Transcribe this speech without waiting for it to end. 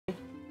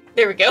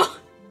There we go.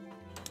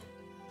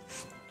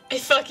 I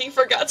fucking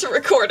forgot to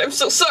record, I'm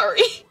so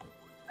sorry.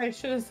 I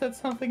should have said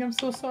something, I'm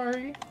so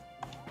sorry.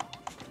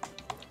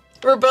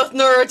 We're both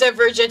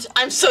neurodivergent,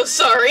 I'm so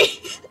sorry.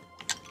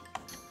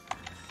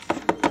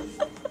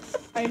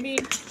 I mean,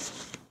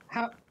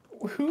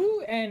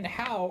 who and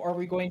how are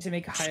we going to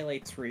make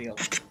highlights real?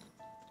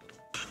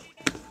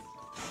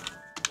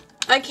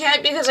 I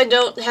can't because I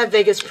don't have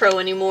Vegas Pro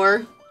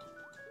anymore.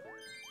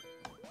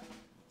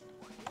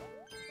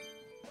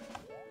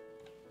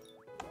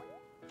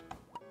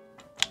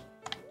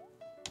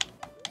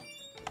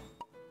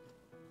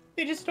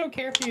 They just don't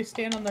care if you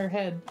stand on their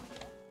head.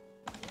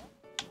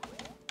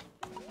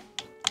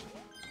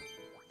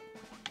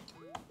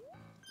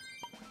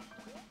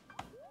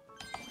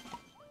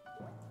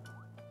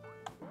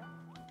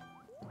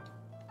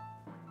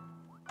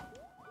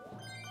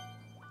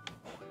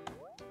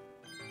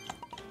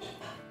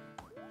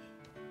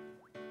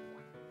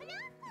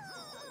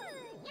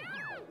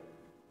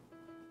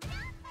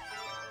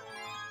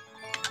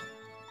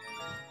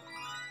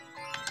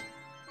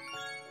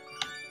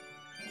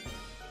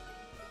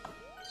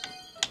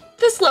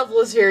 This level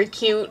is very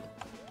cute.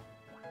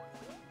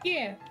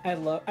 Yeah, I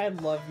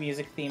love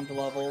music themed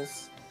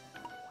levels.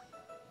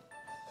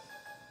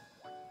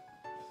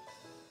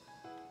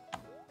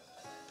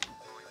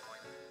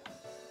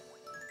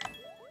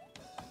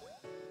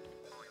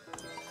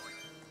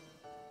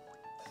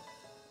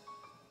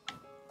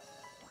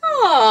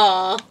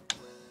 Aww.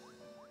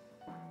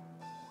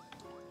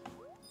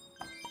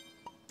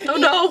 Oh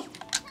no.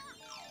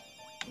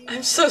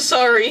 I'm so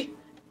sorry.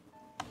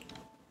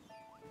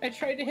 I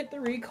tried to hit the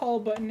recall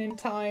button in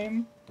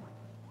time.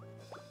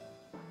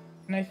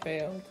 And I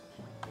failed.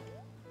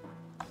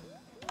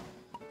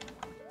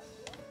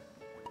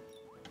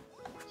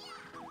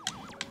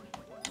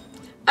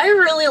 I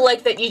really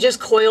like that you just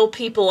coil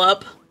people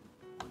up.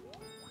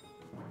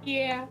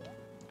 Yeah.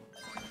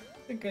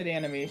 It's a good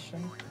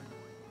animation.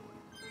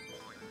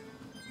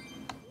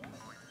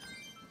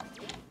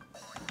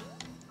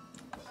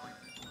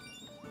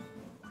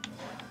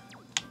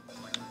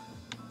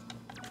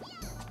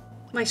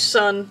 My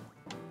son.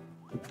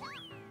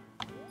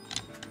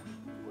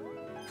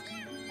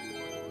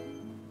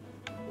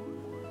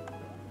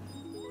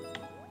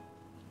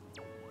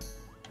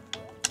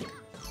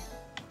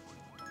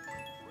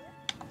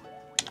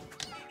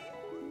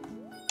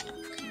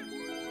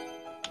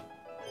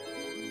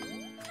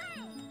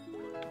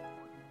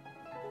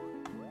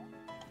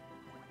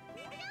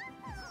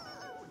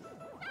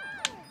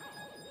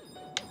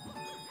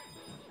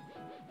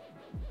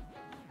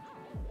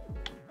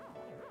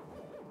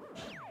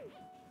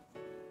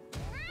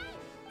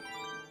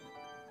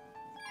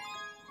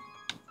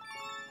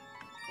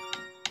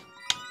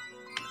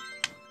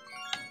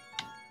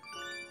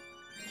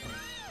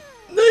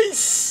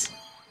 Nice!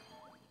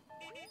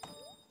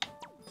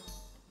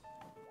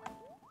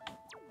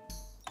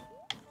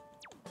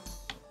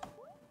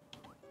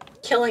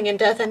 Killing and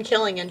death and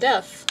killing and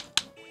death.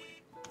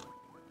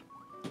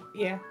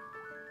 Yeah.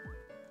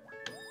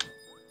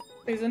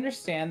 Please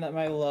understand that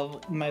my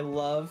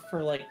love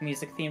for like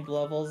music themed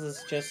levels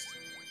is just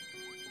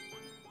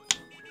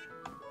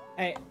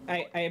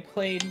I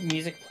played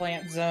Music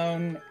Plant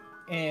Zone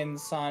in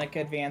Sonic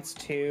Advance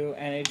 2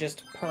 and it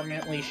just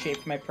permanently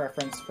shaped my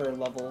preference for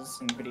levels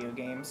in video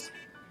games.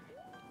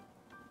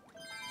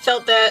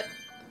 Felt that.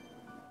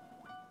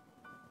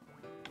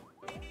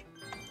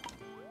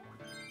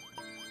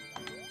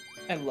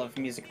 I love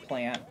Music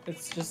Plant.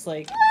 It's just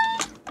like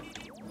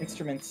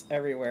instruments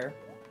everywhere.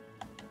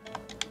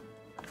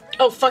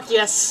 Oh fuck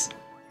yes.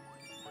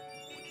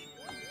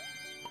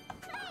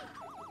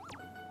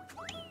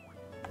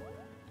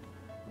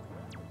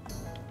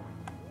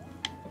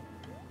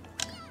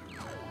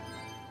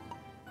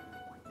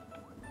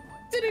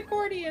 It's an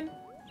accordion!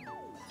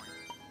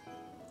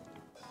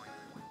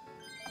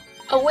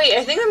 Oh wait,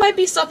 I think there might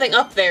be something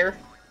up there.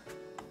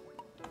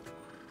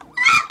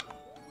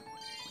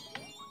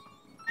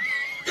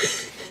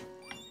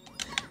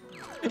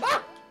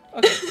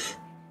 Okay.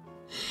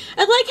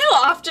 I like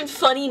how often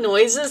funny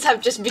noises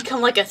have just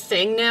become like a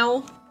thing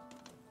now.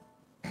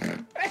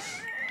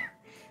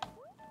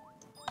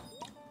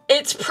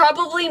 It's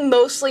probably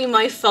mostly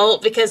my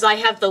fault because I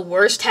have the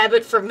worst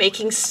habit for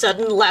making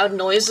sudden loud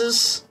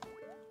noises.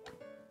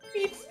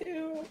 Me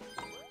too.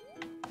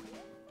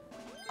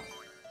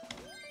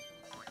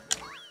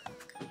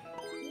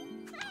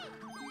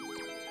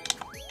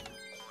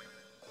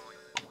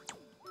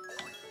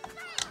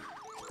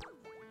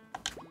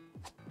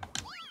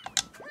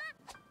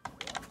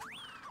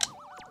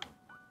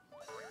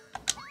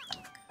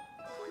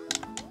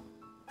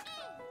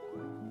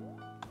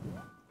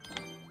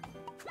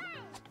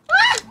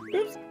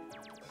 Oops.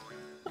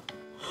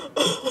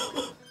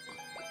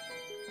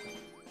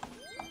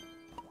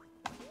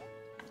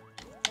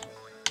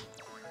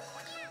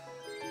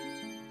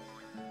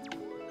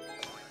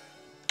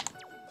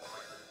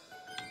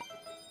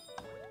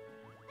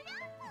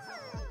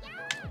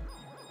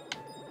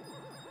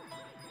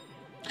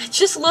 I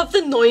just love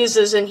the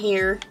noises in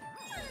here.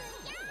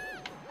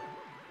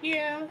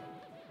 Yeah.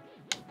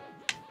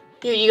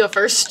 Here, you go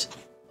first.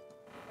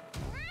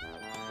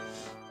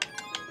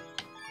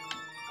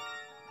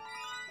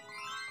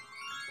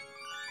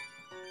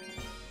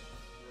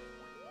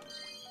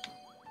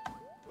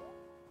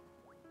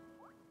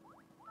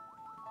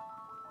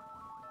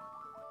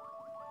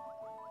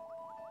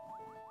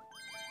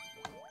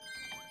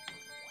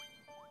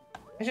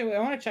 Actually, wait, I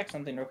want to check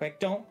something real quick.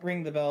 Don't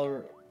ring the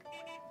bell.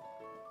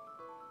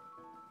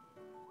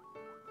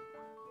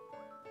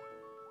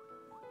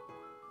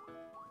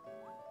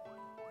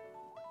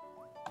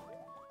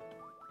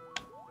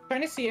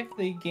 Trying to see if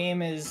the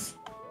game is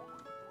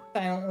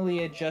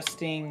silently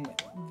adjusting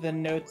the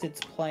notes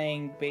it's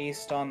playing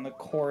based on the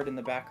chord in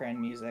the background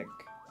music.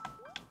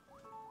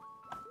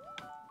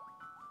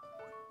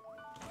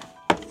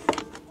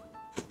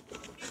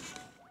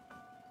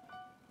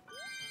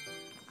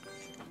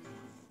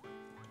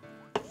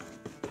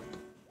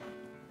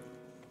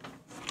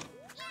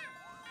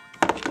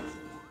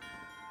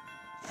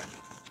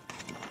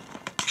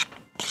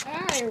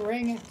 I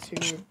rang it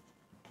too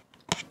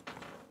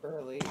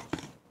early.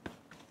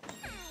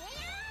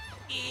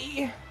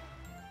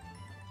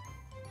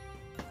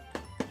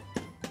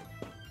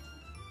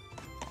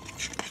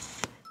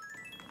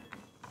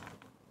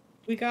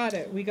 We got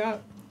it. We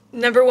got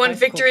Number 1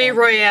 victory fun.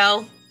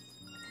 royale.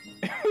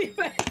 We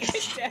better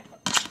get down.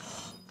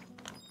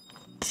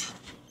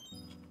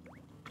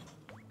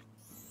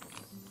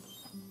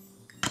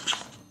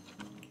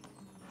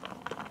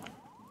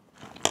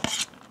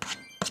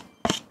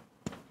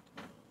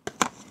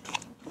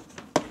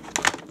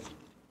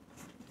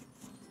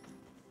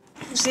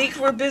 Zeke,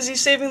 we're busy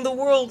saving the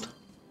world.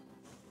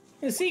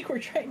 Zeke, we're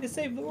trying to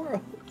save the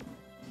world.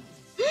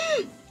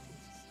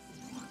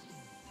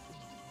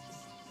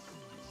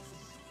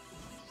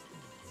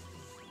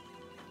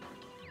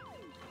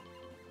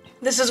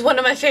 This is one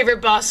of my favorite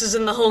bosses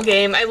in the whole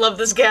game. I love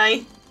this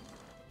guy.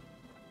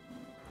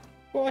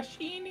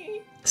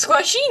 Squashini.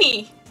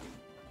 Squashini!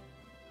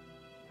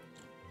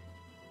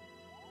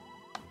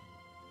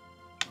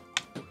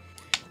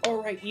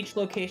 Oh right, each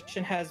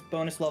location has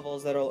bonus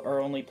levels that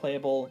are only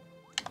playable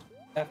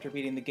after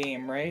beating the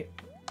game, right?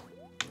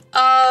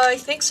 I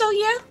think so,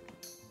 yeah.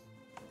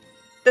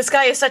 This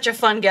guy is such a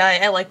fun guy.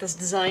 I like this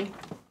design.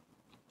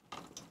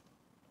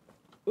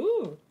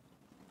 Ooh.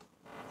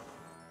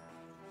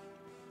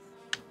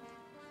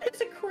 It's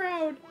a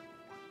crowd.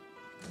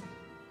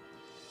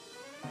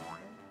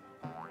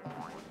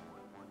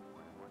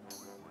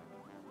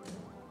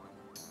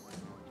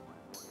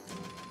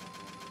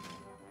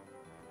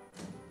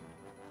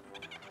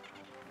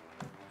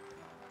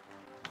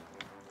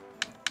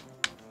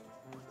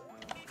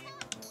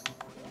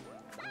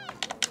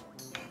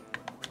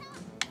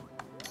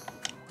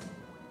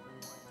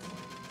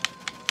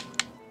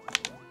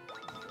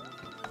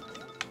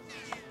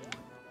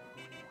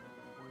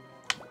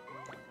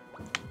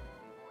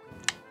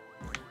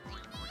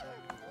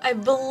 I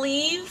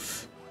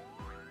believe...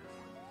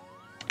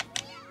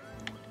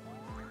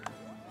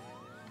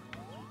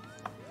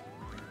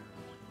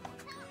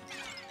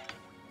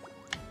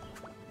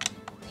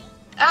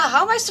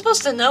 how am I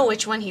supposed to know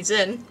which one he's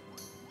in?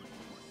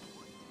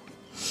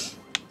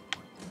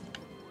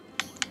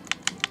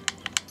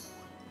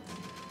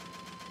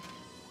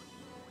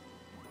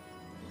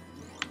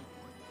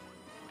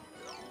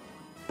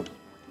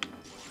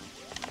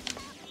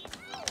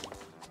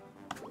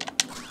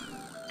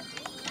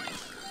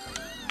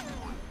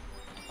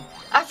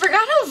 I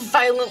forgot how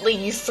violently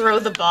you throw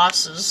the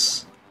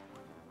bosses.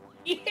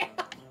 Yeah,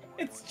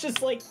 it's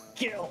just like,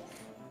 kill.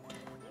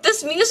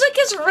 This music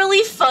is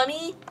really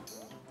funny.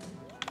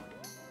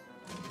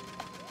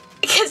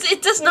 Because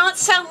it does not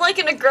sound like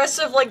an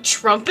aggressive, like,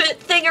 trumpet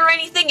thing or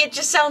anything. It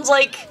just sounds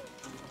like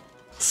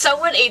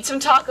someone ate some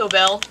Taco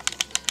Bell.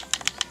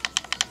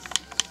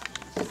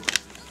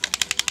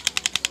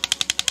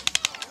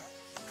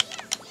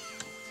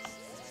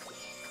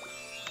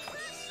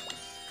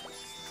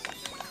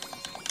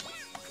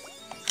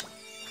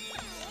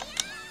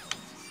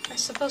 Am I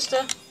supposed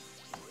to...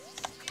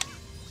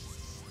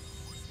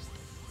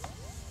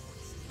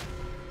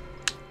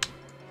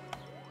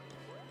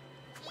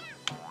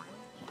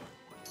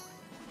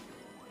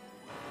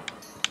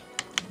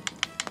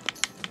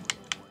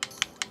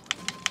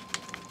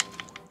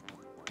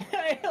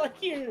 I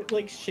like you,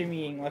 like,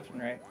 shimmying left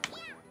and right.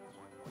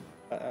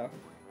 Uh-oh.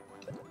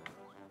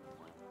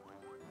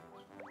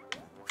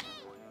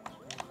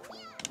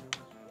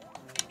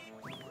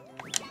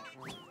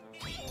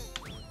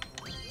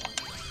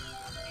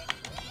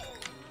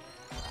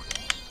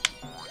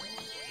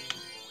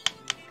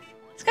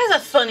 This guy's a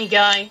funny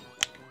guy.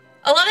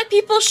 A lot of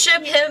people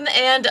ship him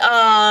and,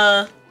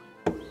 I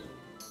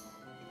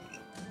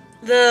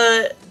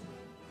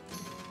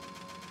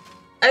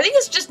think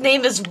his just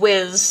name is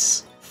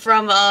Wiz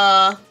from,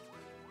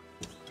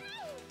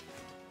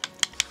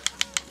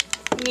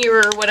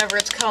 Mirror, whatever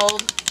it's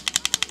called.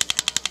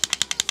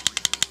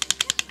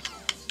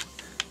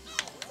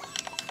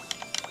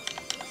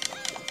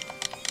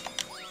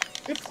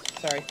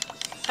 Oops, sorry.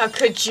 How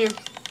could you?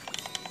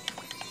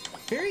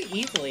 Very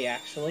easily,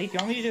 actually. Do you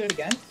want me to do it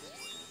again?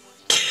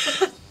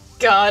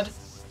 God.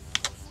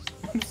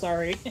 I'm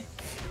sorry.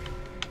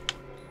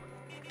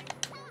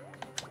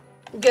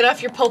 Get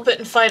off your pulpit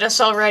and fight us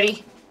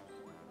already.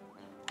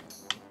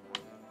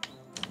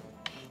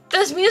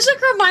 This music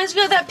reminds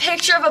me of that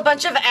picture of a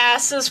bunch of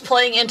asses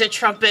playing into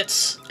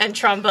trumpets and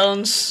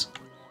trombones.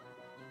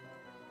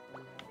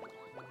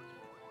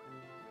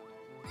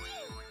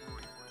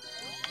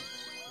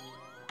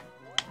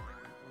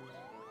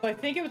 So I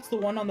think if it's the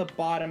one on the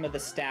bottom of the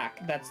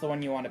stack, that's the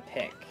one you want to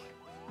pick.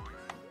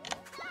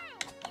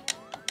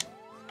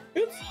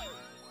 Oops.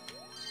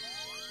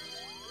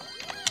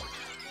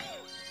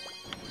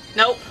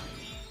 Nope.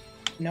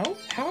 No?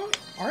 How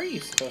are you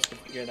supposed to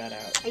figure that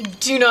out? I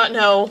do not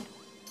know.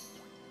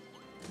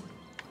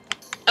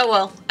 Oh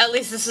well, at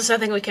least this is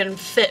something we can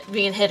fit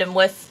being hit him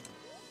with.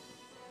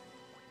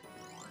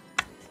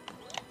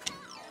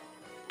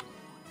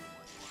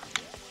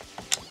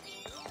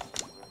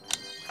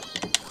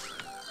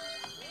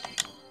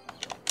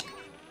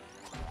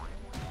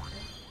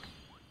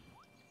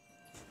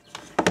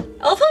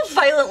 I love how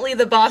violently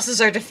the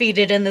bosses are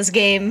defeated in this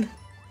game.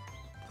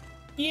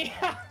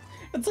 Yeah!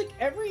 It's like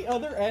every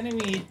other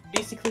enemy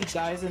basically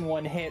dies in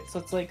one hit, so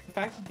it's like the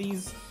fact that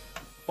these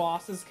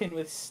bosses can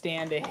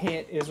withstand a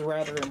hit is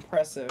rather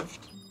impressive.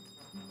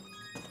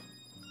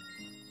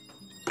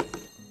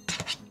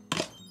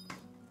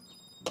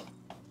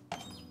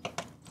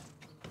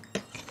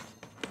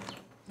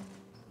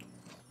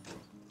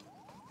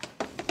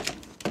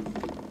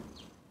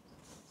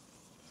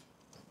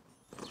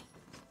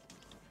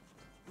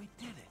 We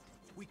did it!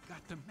 We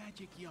got the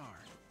magic yarn!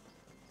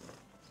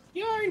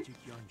 Yarn! Magic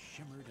yarn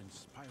shimmered and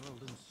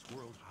spiraled and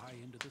swirled high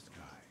into the sky.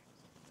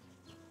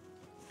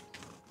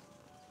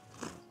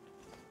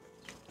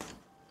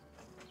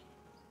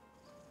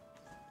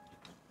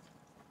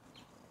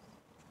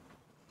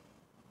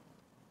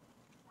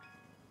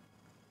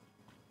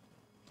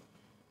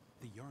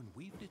 The yarn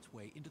weaved its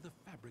way into the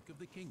fabric of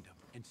the kingdom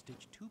and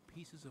stitched two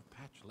pieces of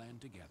patch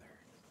land together.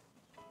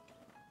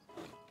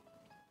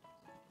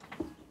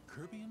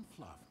 Kirby and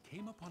Fluff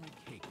came upon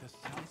a cake the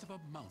size of a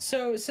mountain.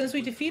 So, since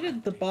we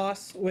defeated the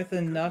boss with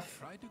enough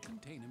Tried to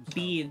contain himself,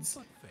 beads,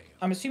 but failed.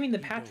 I'm assuming the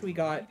He patch dove we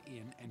got right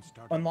in and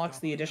started unlocks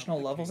the gobbling up additional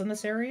the levels cake. in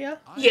this area?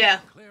 I Yeah.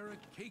 declare a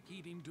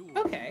cake-eating duel.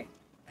 Okay.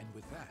 And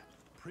with that,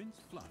 Prince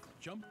Fluff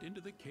jumped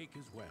into the cake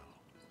as well.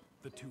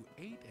 The two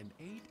ate and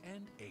ate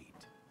and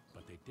ate,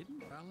 but they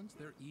didn't balance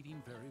their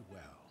eating very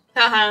well.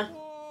 Haha.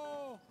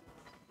 Whoa!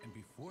 And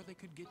before they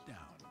could get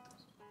down,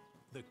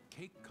 the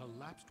cake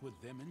collapsed with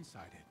them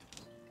inside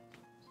it.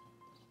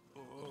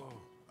 Oh,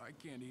 I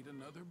can't eat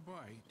another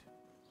bite.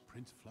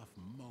 Prince Fluff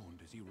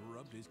moaned as he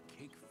rubbed his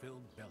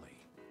cake-filled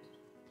belly.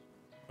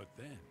 But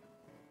then,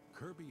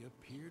 Kirby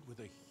appeared with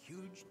a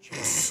huge cherry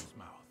in his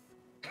mouth.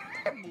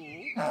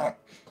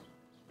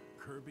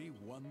 Kirby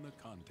won the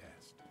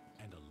contest,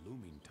 and a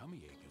looming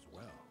tummy ache as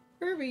well.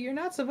 Kirby, you're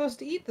not supposed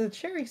to eat the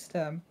cherry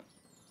stem.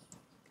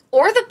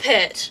 Or the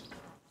pit.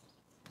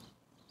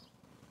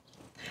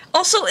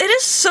 Also, it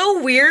is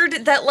so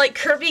weird that, like,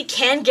 Kirby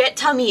can get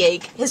tummy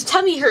ache. His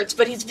tummy hurts,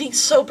 but he's being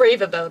so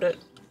brave about it.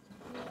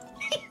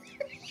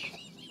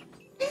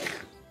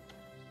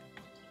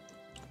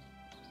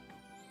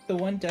 The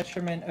one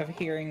detriment of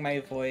hearing my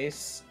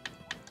voice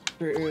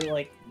through,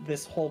 like,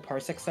 this whole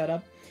parsec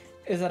setup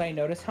is that I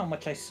notice how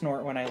much I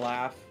snort when I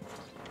laugh.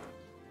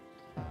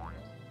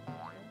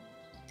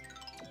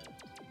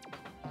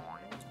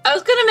 I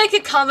was gonna make a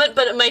comment,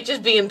 but it might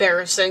just be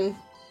embarrassing.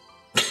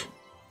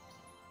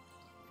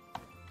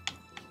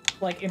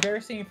 Like,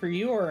 embarrassing for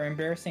you or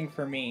embarrassing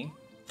for me?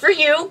 For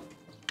you.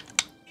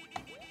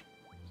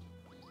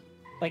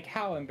 Like,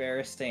 how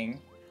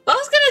embarrassing? I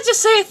was gonna just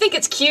say I think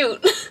it's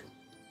cute.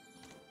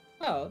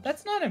 Oh,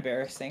 that's not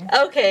embarrassing.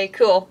 Okay,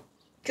 cool.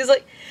 Cause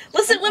like,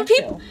 listen, I'm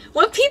chill.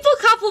 when people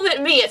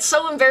compliment me, it's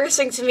so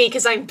embarrassing to me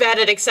because I'm bad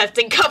at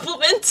accepting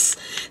compliments.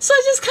 So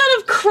I just kind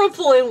of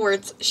crumple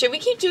inwards. Should we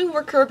keep doing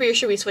more Kirby or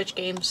should we switch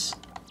games?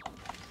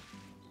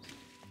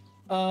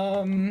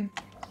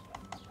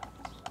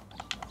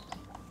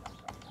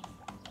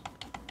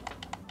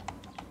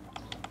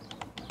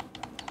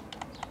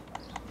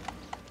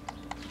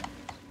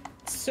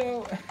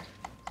 So,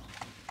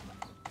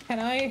 can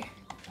I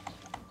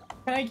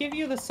give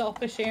you the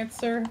selfish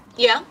answer?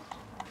 Yeah.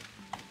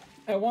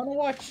 I want to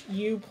watch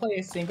you play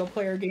a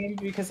single-player game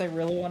because I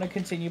really want to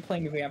continue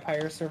playing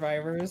Vampire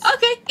Survivors.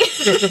 Okay.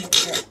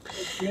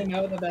 You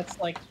know that that's,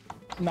 like,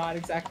 not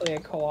exactly a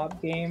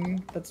co-op game,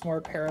 that's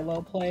more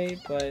parallel play,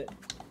 but...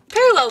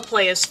 Parallel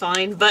play is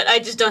fine, but I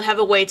just don't have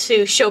a way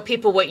to show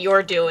people what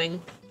you're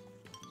doing.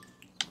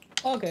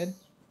 All good.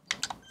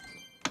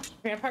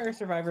 Vampire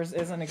Survivors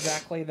isn't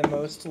exactly the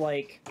most,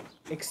 like,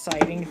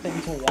 exciting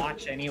thing to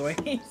watch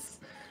anyways.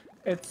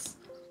 It's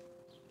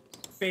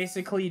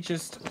basically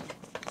just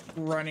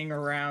running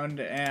around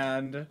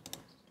and,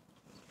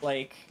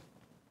 like...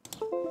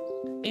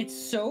 It's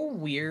so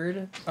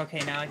weird. Okay,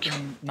 now I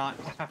can not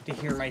have to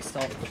hear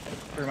myself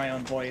through my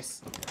own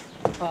voice.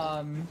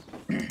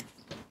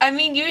 I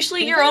mean,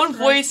 usually your own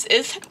voice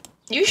is...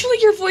 Usually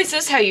your voice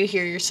is how you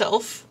hear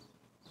yourself.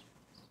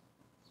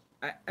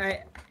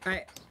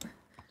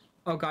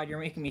 Oh god, you're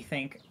making me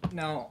think.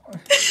 No.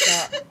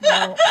 Stop.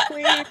 No,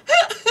 please. No.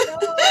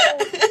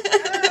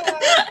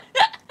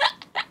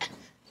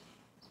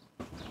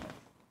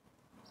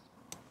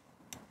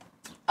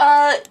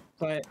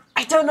 But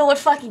I don't know what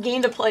fucking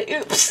game to play.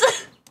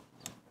 Oops.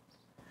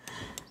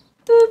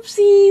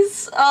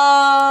 Oopsies.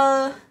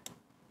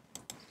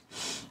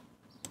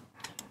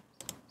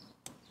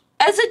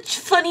 As a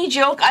funny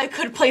joke, I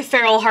could play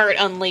Feral Heart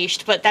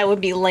Unleashed, but that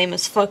would be lame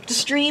as fuck to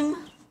stream.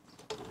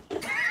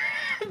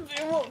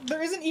 well,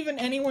 there isn't even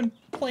anyone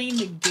playing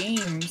the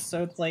game,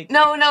 so it's like...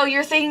 No,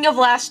 you're thinking of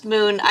Last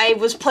Moon. I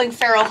was playing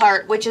Feral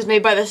Heart, which is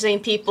made by the same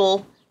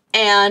people,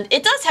 and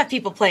it does have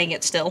people playing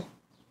it still.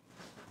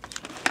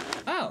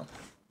 Oh.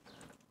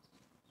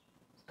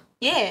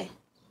 Yeah.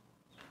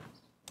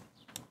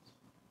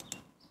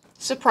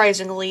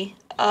 Surprisingly.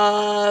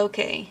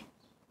 Okay.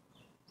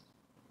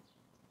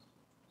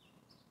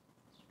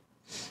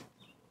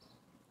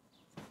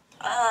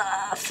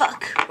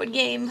 Fuck. What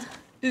game?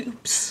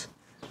 Oops.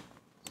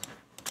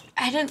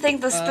 I didn't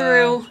think this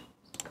through.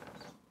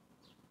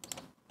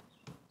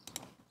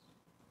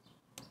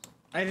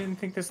 I didn't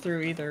think this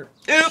through either.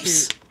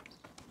 Oops! Shoot.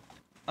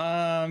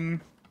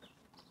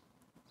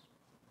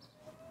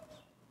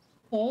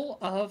 Full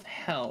of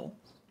hell.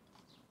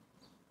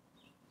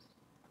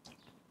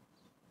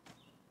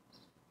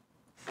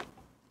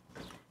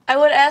 I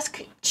would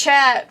ask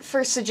chat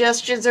for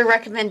suggestions or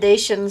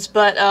recommendations,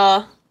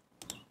 but,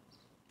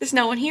 there's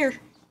no one here.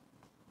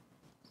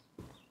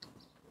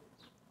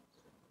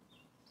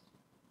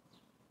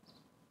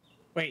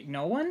 Wait,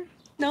 no one?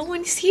 No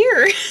one's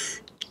here.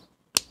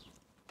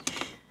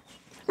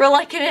 We're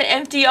like in an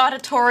empty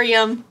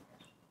auditorium.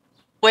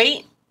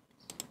 Wait.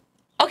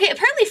 Okay,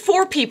 apparently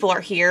 4 people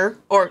are here.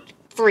 Or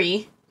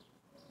 3.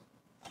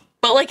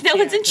 But, like, no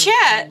one's in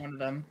chat. One of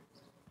them.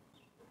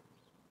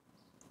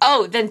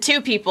 Oh, then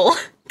 2 people.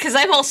 Because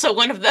I'm also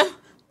one of them.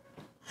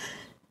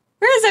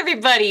 Where is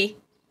everybody?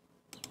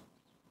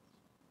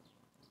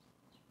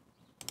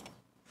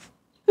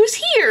 Who's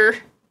here?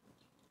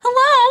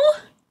 Hello?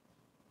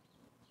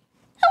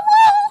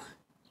 Hello?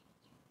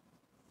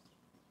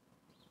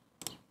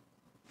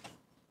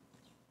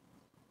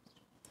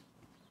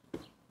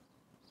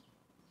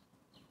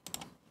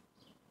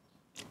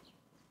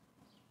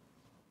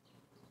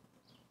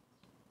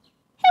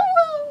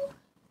 Hello?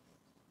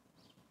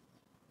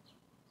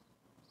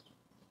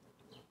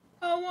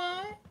 Oh,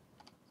 what?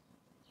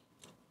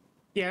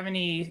 Do you have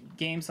any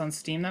games on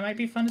Steam that might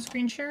be fun to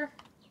screen share?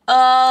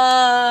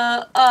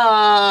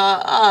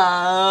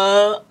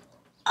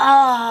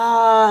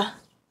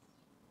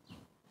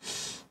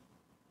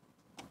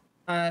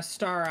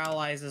 Star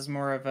Allies is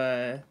more of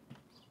a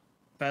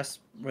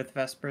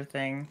Vesper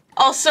thing.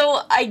 Also,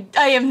 I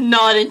am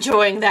not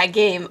enjoying that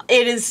game.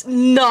 It is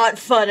not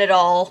fun at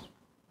all.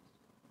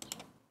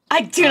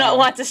 I do not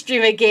want to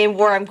stream a game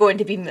where I'm going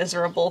to be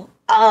miserable.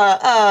 I'm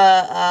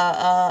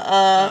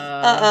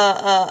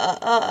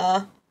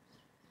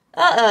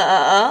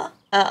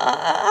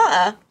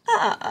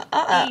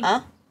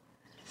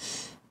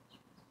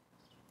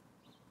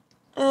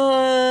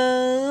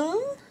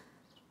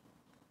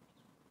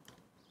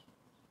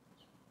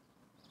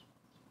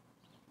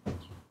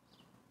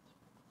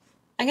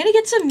gonna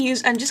get some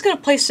music. I'm just gonna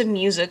play some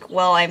music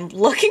while I'm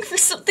looking for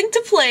something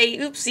to play.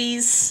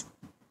 Oopsies.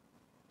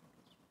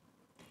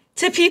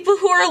 To people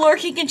who are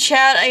lurking in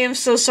chat, I am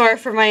so sorry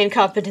for my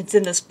incompetence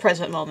in this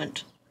present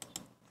moment.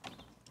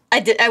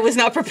 I was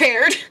not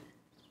prepared.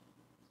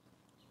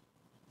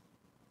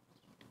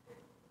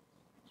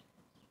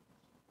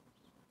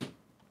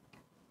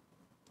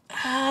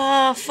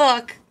 Ah,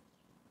 fuck.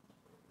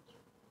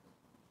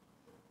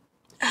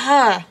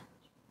 Ah.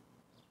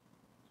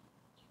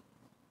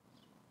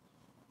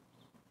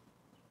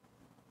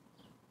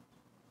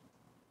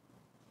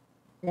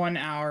 1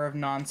 hour of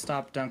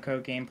non-stop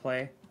Dunko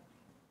gameplay.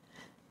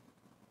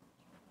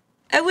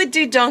 I would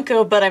do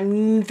Dunko, but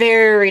I'm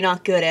very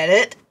not good at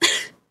it.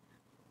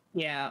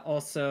 Yeah,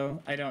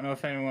 also, I don't know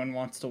if anyone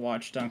wants to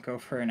watch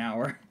Dunko for an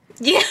hour.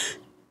 Yeah.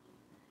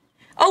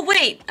 Oh,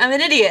 wait, I'm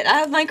an idiot. I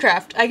have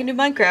Minecraft. I can do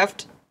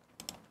Minecraft.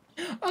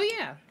 Oh,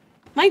 yeah.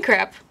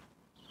 Minecraft.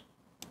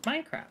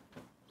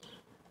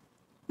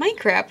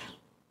 Minecraft.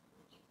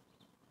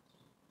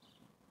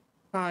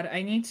 God,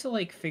 I need to,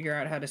 like, figure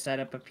out how to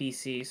set up a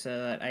PC so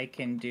that I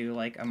can do,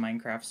 like, a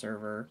Minecraft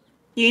server.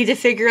 You need to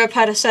figure out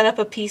how to set up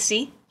a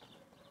PC?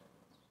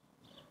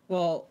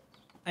 Well,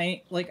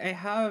 I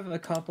have a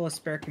couple of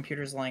spare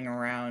computers lying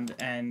around,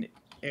 and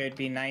it would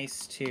be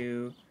nice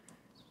to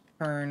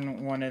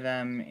turn one of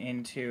them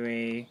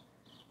into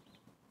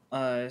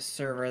a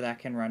server that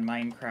can run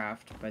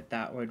Minecraft, but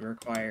that would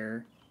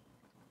require,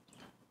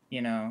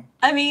 you know,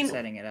 I mean,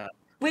 setting it up.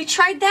 We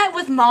tried that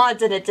with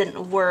mods and it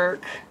didn't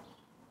work.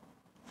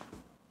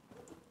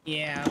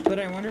 Yeah, but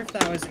I wonder if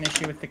that was an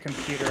issue with the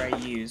computer I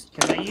used,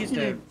 because I used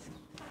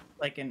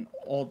an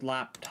old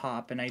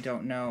laptop, and I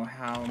don't know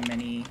how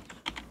many,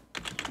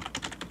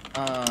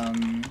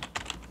 I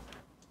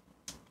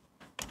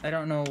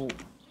don't know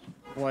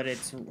what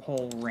its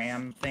whole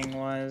RAM thing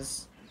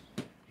was.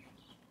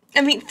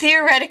 I mean,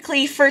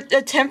 theoretically, for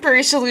a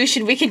temporary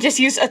solution, we can just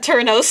use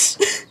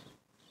Eternos.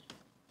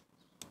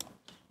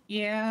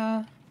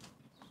 Yeah.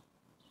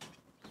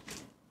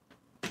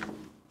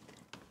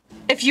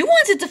 If you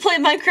wanted to play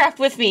Minecraft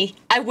with me,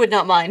 I would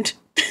not mind.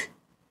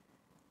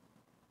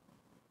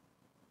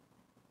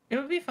 It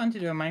would be fun to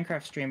do a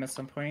Minecraft stream at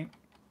some point.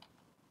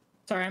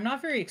 Sorry, I'm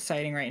not very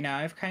exciting right now.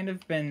 I've kind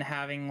of been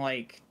having,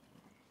 like,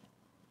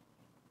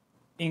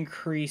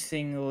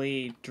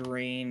 increasingly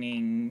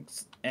draining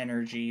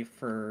energy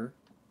for,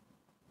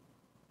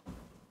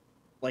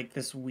 like,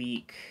 this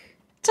week.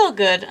 It's all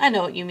good. I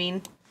know what you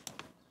mean.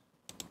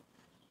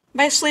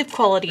 My sleep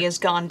quality has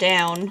gone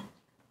down.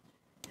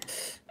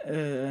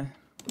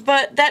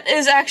 But that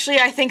is actually,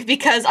 I think,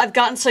 because I've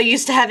gotten so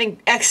used to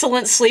having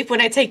excellent sleep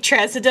when I take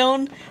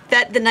Trazodone,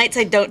 that the nights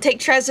I don't take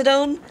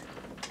Trazodone,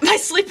 my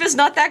sleep is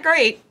not that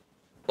great.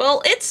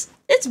 Well, it's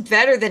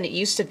better than it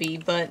used to be,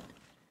 but...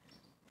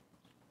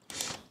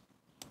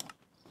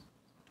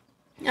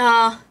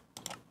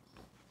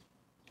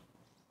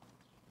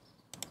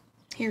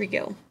 here we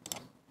go.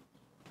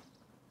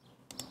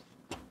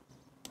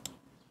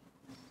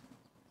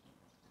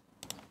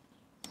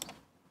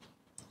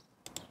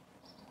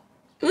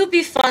 It would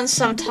be fun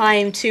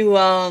sometime to,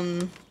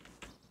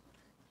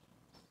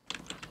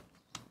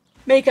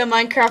 make a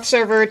Minecraft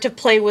server to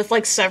play with,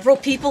 like, several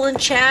people in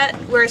chat,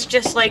 where it's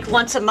just, like,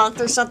 once a month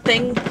or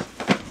something.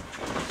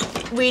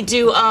 We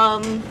do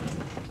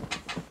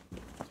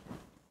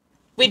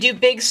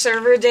big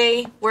server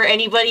day, where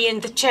anybody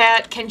in the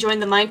chat can join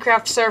the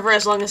Minecraft server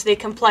as long as they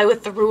comply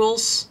with the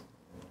rules.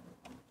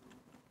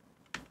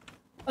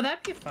 Oh,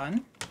 that'd be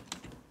fun.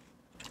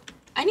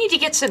 I need to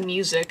get some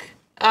music.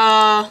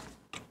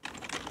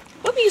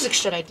 What music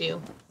should I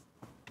do?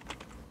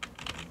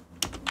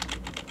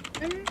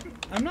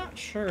 I'm not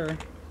sure.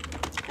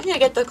 I'm gonna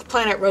get the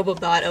Planet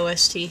Robobot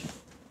OST.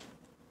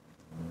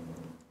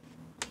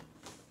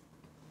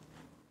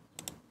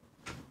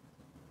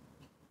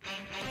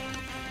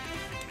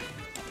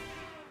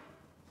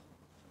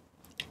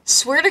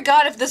 Swear to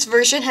God, if this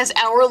version has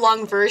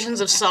hour-long versions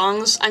of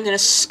songs, I'm gonna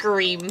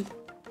scream.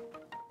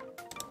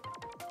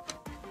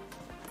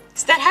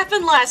 'Cause that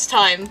happened last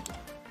time.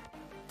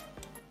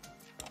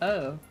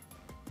 Oh.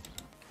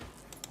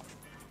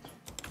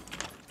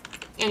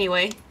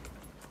 Anyway.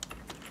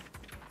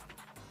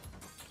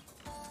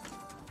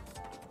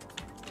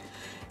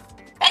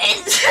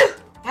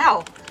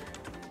 Ow.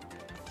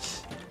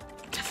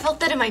 I felt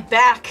that in my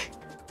back.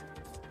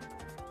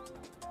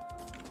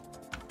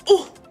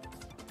 Oh.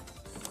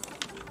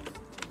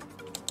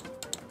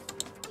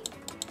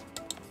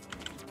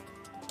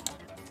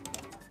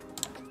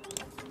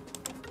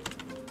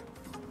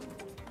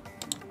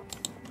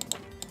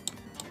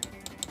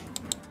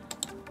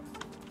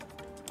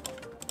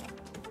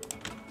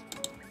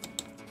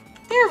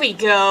 There we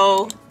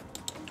go.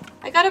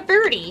 I got a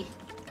birdie.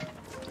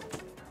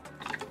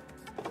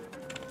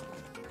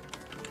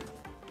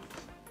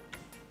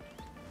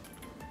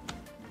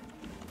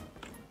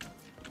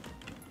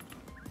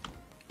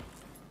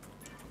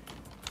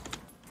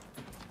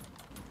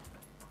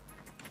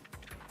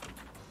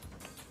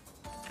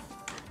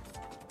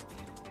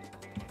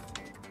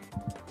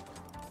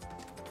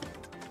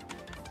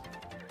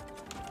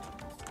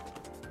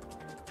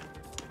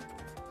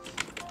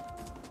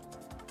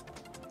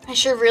 I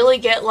should really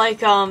get,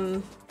 like,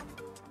 a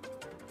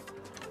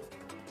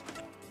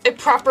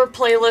proper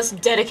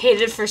playlist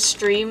dedicated for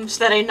streams, so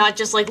that I'm not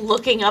just, like,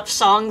 looking up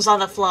songs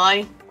on the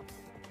fly.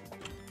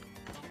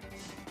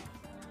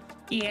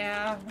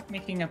 Yeah,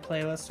 making a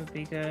playlist would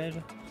be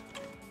good.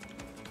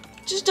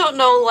 Just don't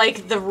know,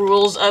 like, the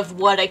rules of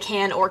what I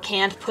can or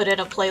can't put in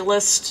a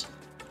playlist.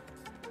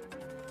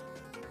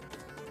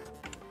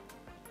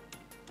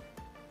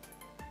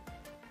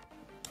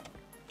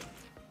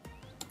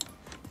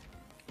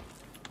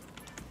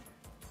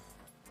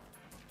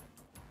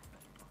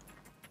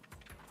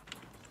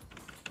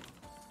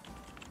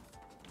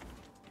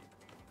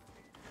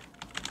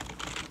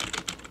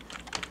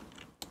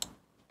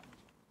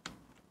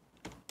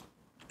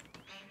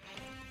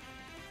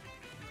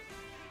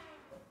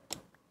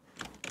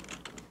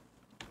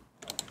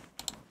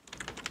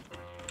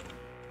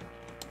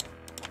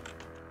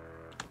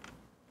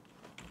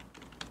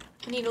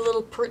 I need a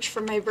little perch for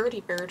my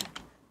birdie bird.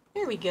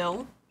 There we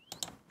go.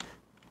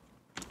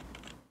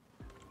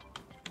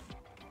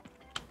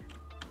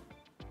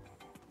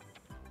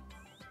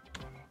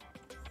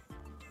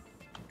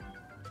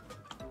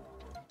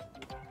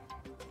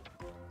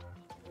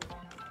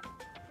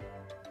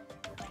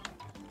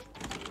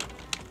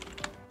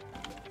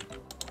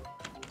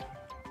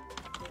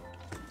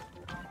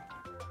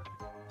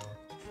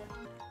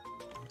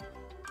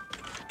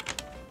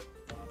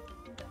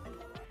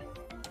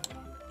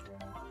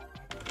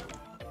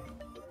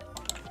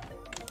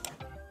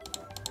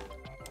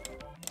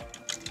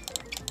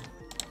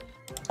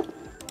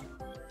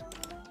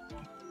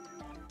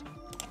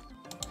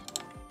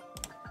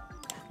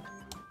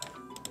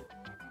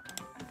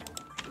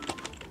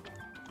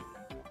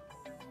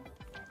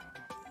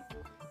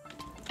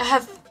 I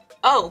have...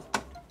 oh.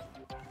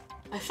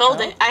 I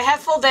have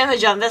full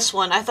damage on this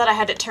one. I thought I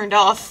had it turned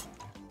off.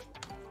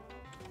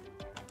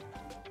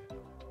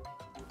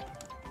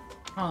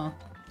 Huh.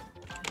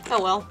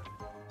 Oh well.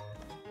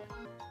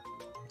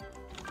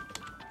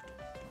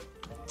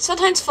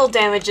 Sometimes full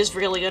damage is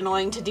really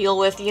annoying to deal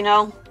with, you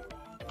know?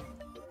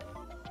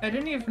 I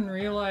didn't even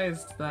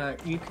realize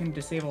that you can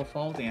disable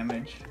fall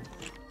damage.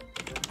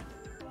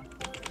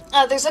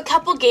 There's a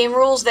couple game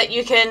rules that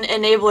you can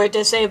enable or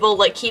disable,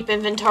 like keep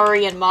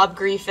inventory and mob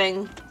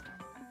griefing.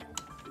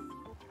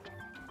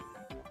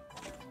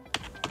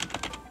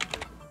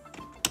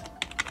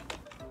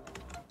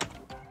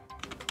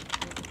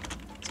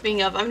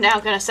 Speaking of, I'm now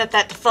gonna set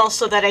that to false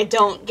so that I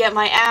don't get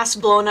my ass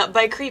blown up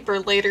by Creeper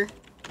later.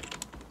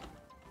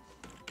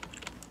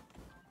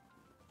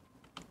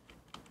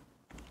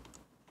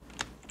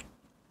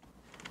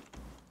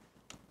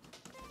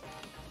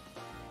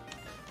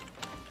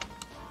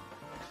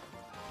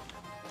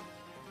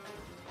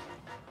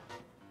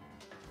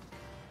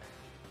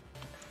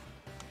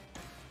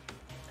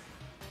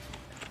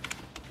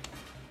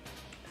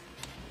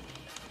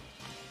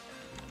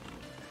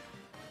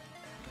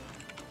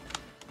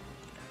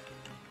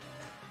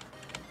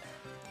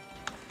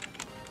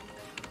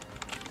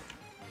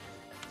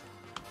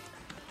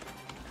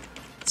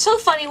 So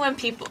funny when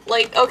people,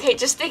 like, okay,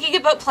 just thinking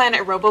about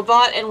Planet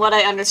Robobot and what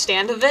I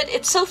understand of it,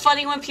 it's so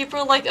funny when people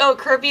are like, oh,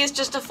 Kirby is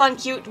just a fun,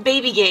 cute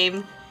baby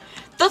game.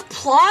 The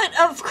plot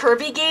of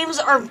Kirby games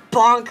are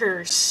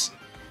bonkers.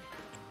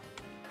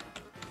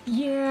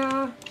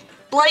 Yeah.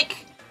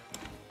 Like,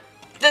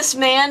 this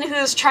man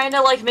who's trying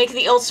to, like, make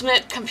the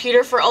ultimate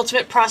computer for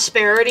ultimate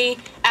prosperity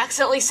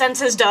accidentally sends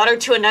his daughter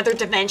to another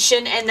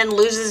dimension and then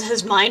loses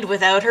his mind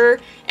without her,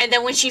 and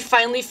then when she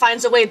finally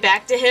finds a way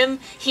back to him,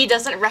 he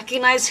doesn't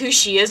recognize who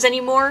she is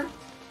anymore.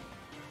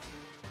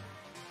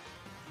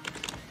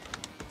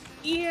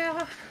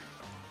 Yeah.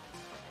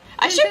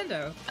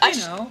 Nintendo,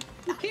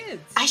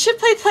 kids. I should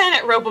play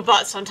Planet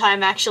Robobot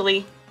sometime,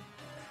 actually.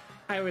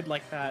 I would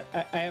like that.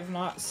 I have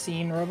not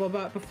seen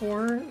Robobot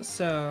before,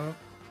 so...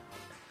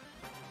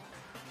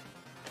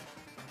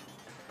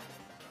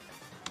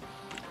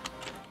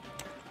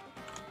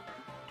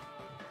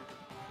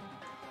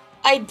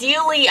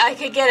 Ideally, I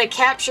could get a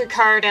capture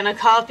card and a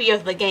copy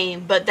of the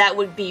game, but that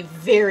would be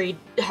very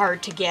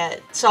hard to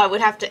get, so I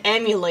would have to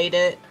emulate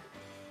it.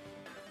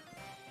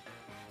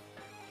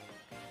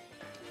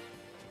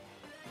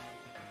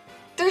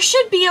 There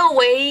should be a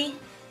way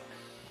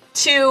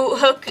to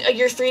hook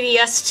your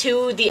 3DS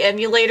to the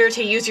emulator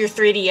to use your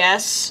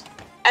 3DS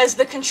as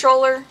the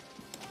controller.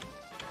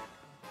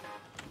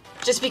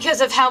 Just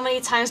because of how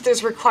many times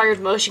there's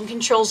required motion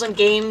controls in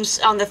games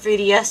on the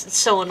 3DS, it's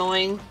so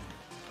annoying.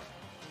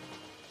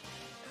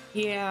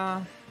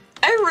 Yeah.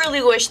 I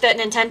really wish that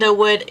Nintendo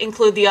would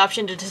include the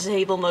option to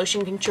disable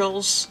motion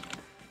controls.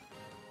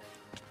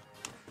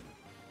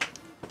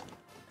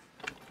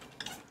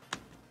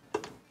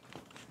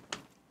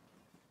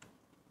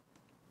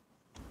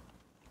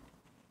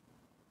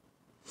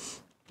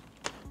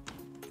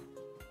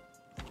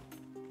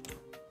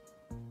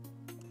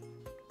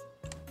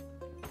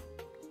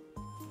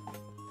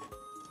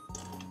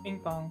 Bing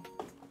bong.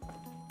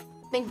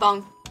 Bing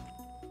bong.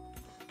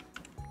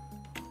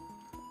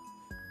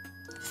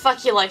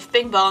 Fuck your life,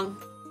 bing bong.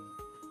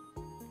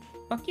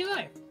 Fuck your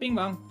life, bing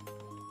bong.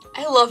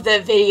 I love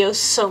that video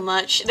so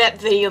much.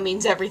 That video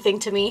means everything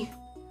to me.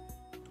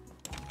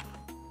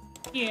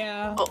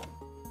 Yeah. Oh.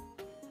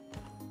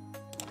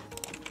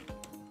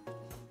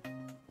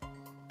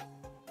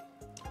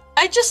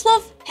 I just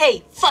love,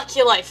 hey, fuck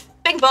your life,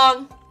 bing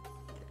bong.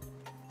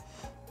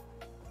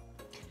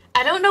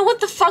 I don't know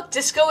what the fuck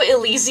Disco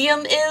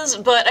Elysium is,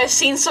 but I've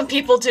seen some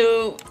people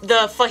do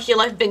the fuck your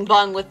life bing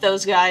bong with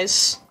those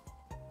guys.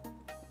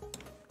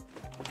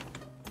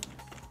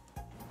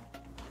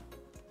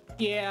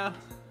 Yeah.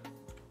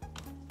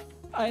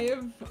 I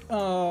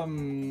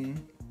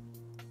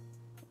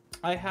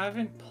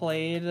haven't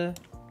played,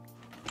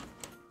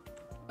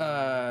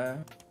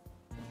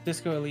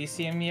 Disco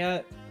Elysium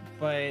yet,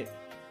 but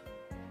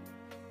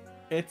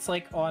it's,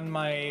 like, on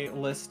my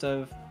list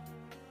of,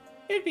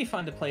 it'd be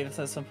fun to play this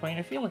at some point.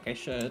 I feel like I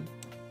should.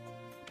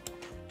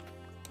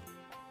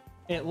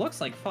 It looks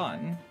like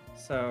fun,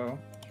 so...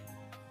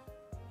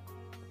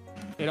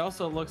 It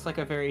also looks like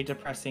a very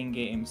depressing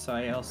game, so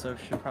I also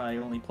should probably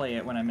only play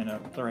it when I'm in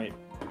the right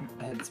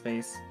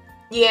headspace.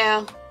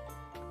 Yeah.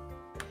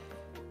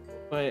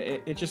 But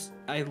it just,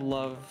 I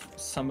love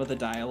some of the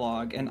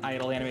dialogue and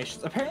idle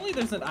animations. Apparently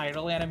there's an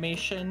idle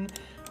animation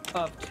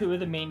of two of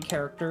the main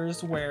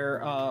characters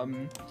where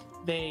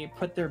they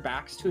put their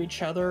backs to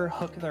each other,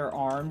 hook their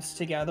arms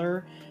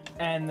together,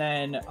 and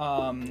then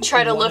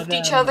try to lift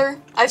each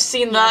other? I've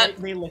seen that.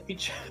 They lift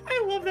each other.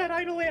 I love that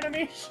idle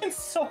animation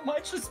so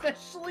much,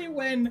 especially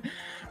when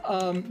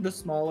the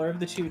smaller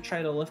of the two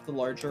try to lift the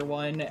larger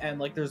one, and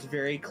like there's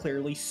very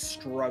clearly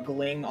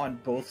struggling on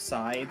both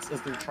sides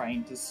as they're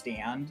trying to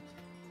stand.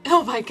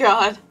 Oh my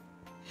god.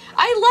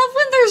 I love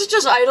when there's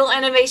just idle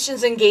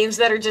animations in games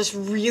that are just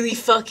really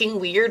fucking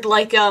weird,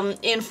 like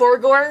in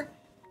Forgore.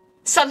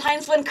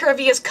 Sometimes when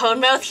Kirby is cone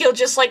mouth, he'll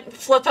just like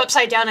flip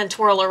upside down and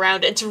twirl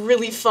around. It's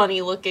really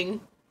funny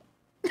looking.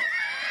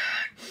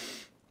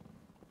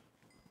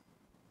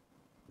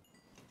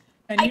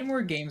 I need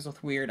more games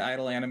with weird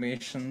idle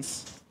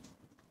animations.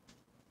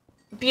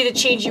 Be the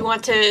change you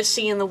want to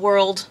see in the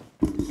world.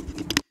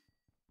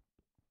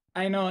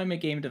 I know I'm a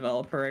game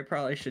developer, I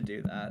probably should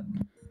do that.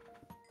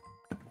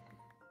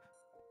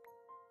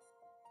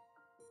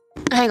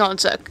 Hang on a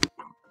sec.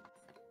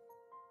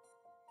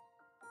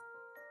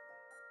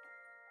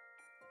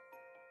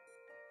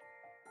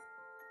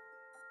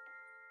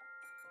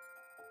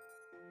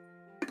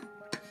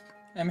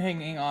 I'm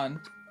hanging on.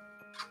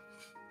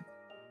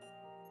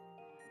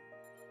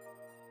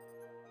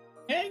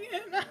 Hanging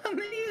on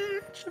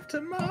the edge of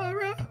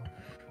tomorrow,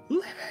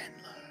 living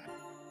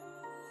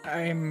life.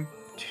 I'm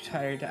too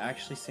tired to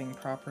actually sing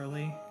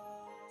properly.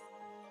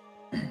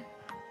 I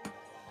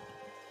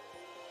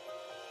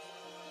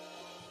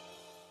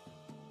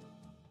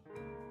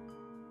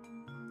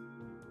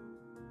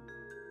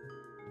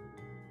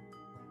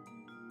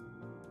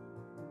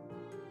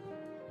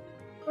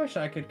wish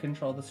I could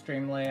control the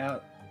stream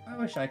layout. I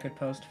wish I could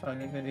post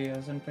funny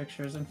videos and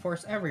pictures and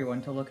force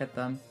everyone to look at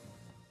them.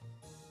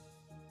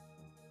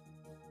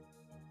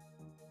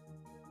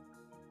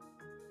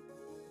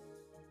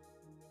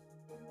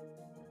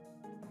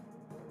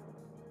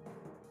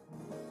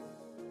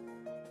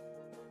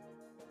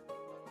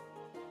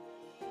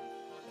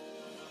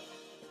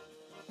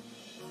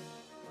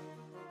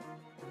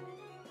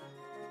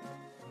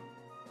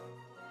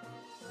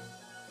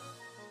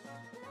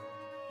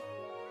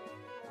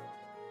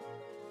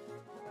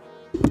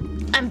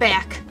 I'm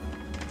back.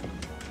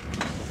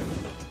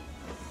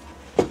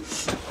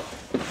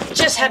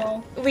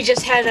 We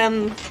just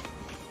had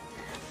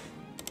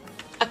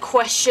a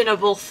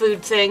questionable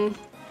food thing.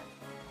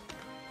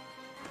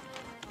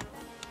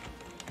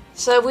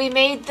 So we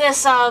made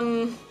this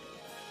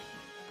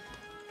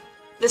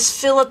this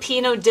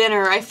Filipino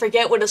dinner. I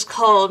forget what it's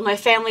called. My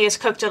family has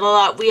cooked it a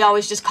lot. We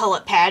always just call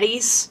it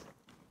patties.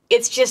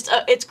 It's just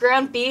it's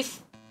ground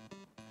beef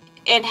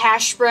and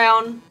hash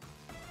brown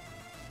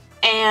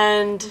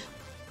and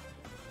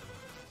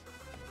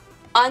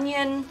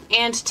onion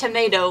and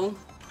tomato,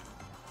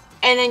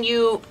 and then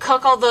you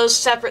cook all those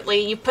separately,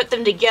 you put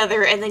them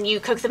together, and then you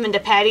cook them into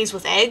patties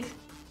with egg.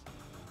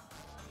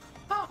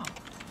 Oh.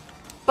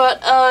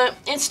 But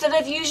instead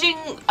of using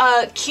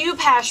cube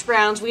hash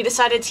browns, we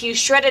decided to use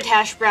shredded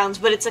hash browns,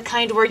 but it's a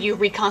kind where you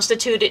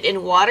reconstitute it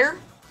in water.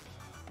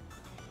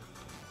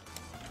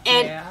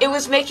 And Yeah. it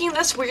was making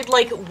this weird,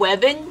 like,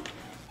 webbing.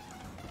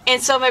 And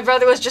so my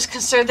brother was just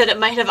concerned that it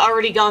might have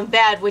already gone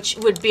bad, which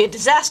would be a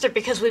disaster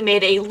because we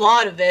made a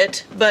lot of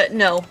it, but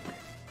no.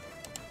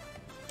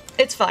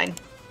 It's fine.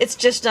 It's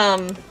just,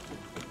 because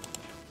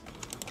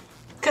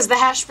the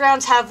hash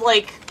browns have,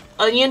 like,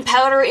 onion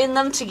powder in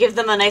them to give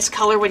them a nice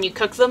color when you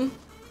cook them.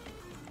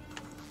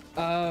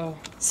 Oh.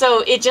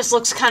 So it just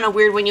looks kind of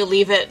weird when you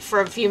leave it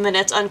for a few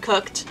minutes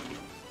uncooked.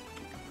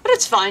 But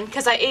it's fine,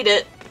 because I ate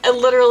it. I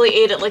literally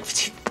ate it, like,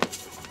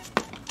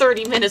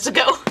 30 minutes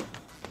ago.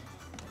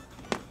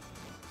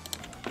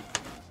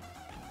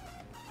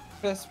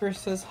 Vesper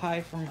says hi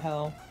from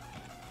hell.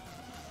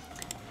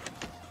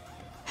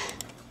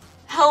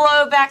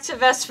 Hello, back to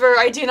Vesper.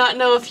 I do not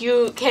know if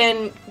you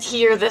can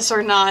hear this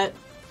or not.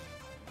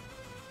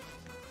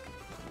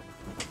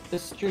 The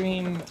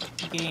stream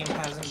game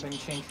hasn't been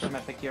changed from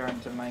Epic Yarn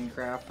to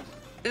Minecraft.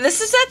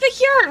 This is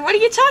Epic Yarn! What are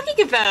you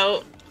talking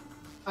about?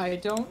 I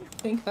don't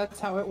think that's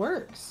how it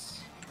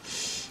works.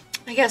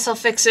 I guess I'll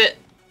fix it.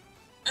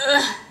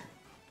 Ugh.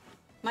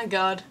 My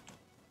god.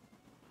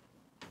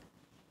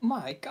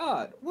 My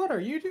god, what are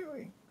you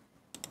doing?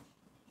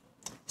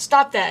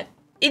 Stop that.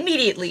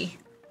 Immediately.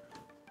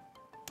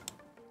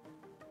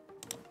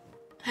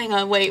 Hang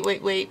on, wait.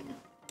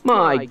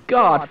 My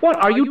God, what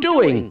are you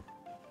doing?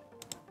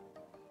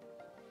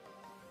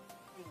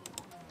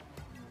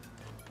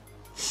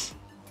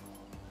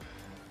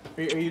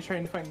 Are you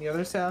trying to find the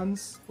other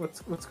sounds?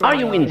 What's going on? Are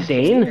you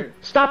insane?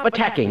 Stop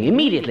attacking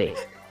immediately.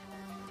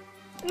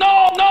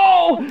 No!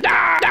 No!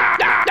 Da, da,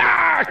 da,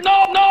 da!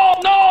 No! No!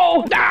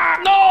 No! Da,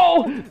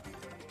 no!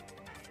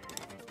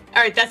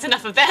 Alright, that's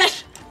enough of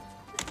that.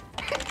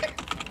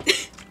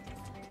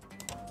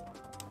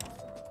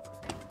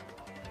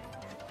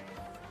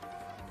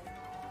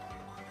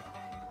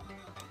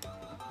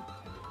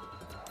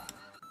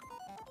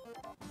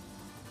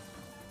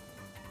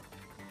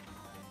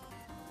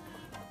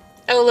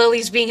 Oh,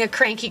 Lily's being a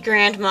cranky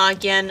grandma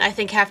again. I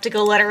think have to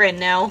go let her in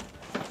now.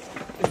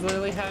 Is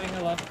Lily having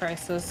a love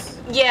crisis?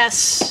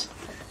 Yes.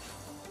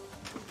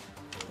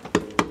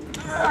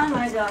 Oh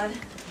my god.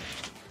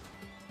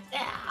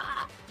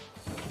 Ah.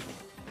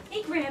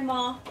 Hey,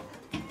 Grandma.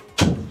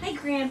 Hi,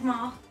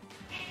 Grandma.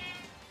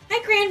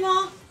 Hi,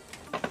 Grandma.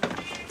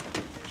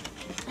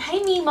 Hi,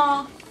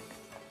 Mima.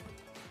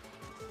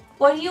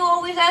 Why do you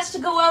always ask to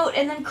go out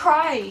and then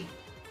cry?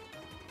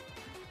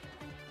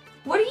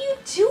 What are you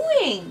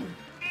doing?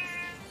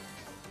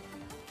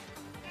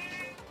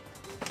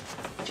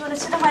 Do you want to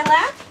sit on my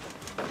lap?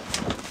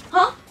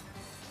 Huh?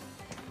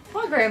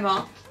 Come on,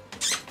 Grandma.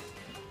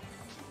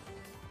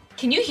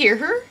 Can you hear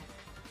her?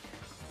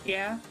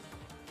 Yeah.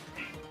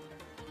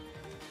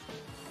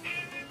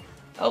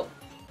 Oh.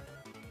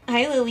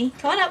 Hi, Lily.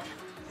 Come on up.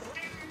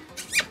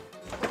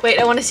 Wait,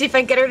 I want to see if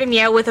I can get her to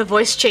meow with a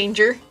voice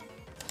changer.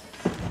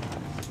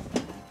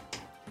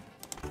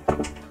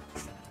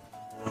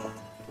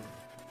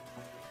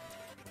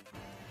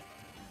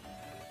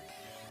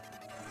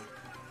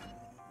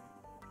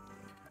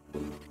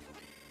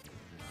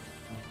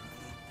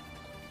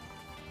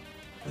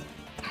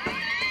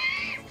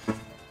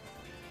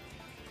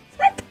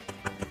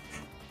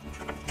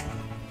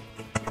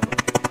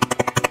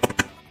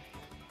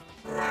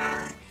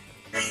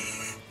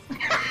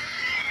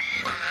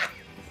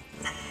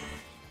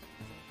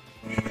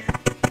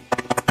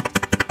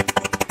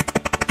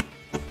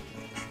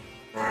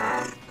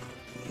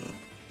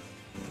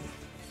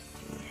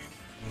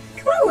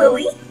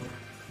 Lily.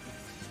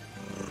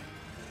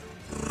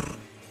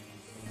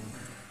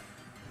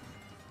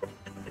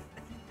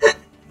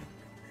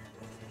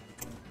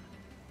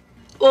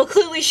 Well,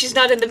 clearly she's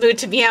not in the mood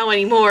to meow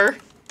anymore.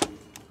 I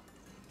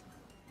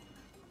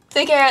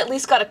think I at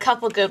least got a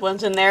couple good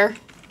ones in there.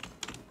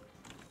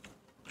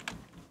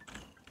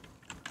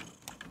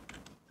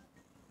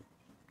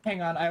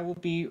 Hang on, I will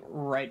be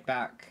right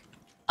back.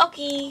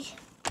 Okay.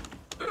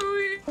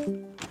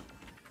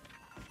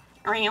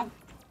 Meow.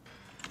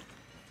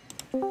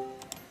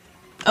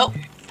 Oh.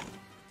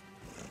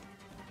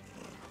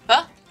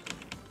 Huh?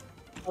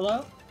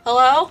 Hello?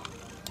 Hello?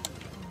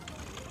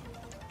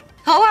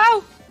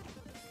 Hello?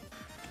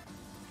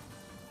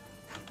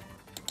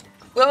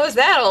 What was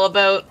that all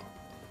about?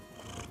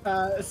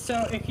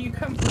 So if you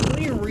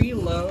completely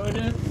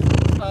reload,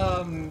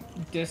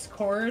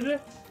 Discord,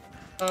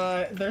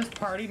 there's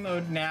party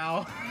mode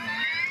now.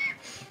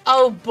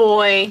 Oh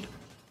boy.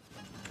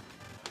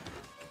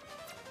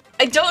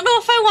 I don't know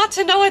if I want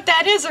to know what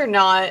that is or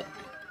not.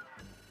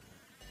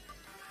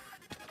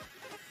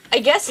 I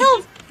guess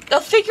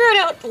I'll figure it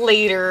out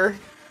later.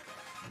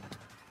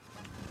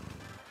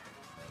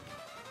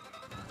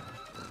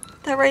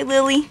 Is that right,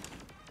 Lily?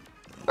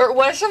 Or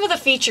what are some of the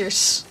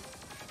features?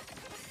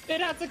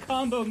 It has a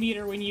combo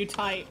meter when you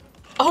type.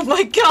 Oh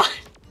my god!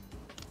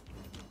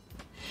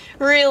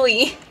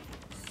 Really?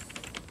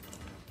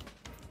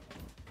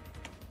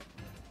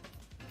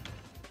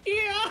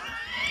 Yeah!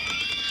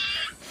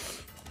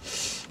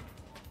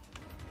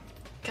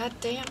 God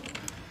damn.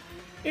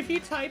 If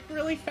you type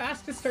really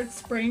fast, it starts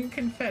spraying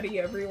confetti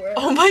everywhere.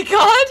 Oh my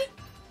god!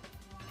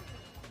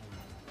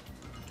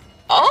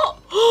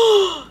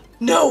 Oh!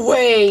 No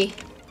way!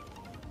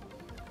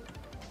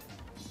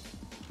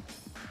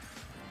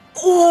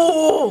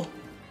 Ooh!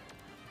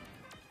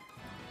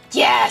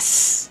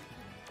 Yes!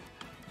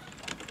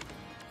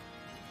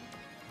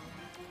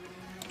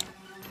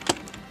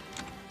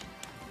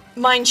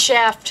 Mine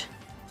shaft.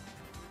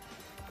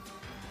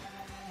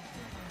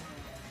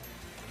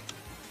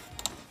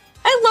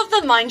 I love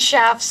the mine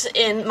shafts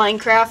in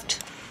Minecraft.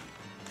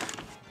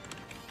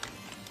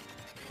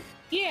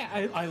 Yeah,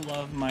 I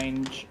love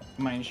mine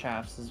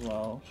shafts as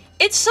well.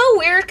 It's so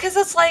weird because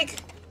it's like,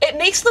 it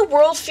makes the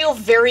world feel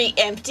very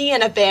empty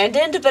and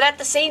abandoned, but at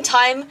the same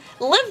time,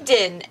 lived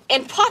in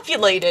and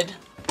populated.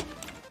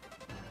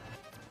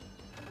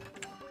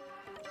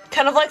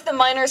 Kind of like the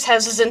miners'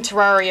 houses in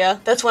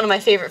Terraria. That's one of my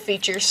favorite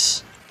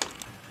features.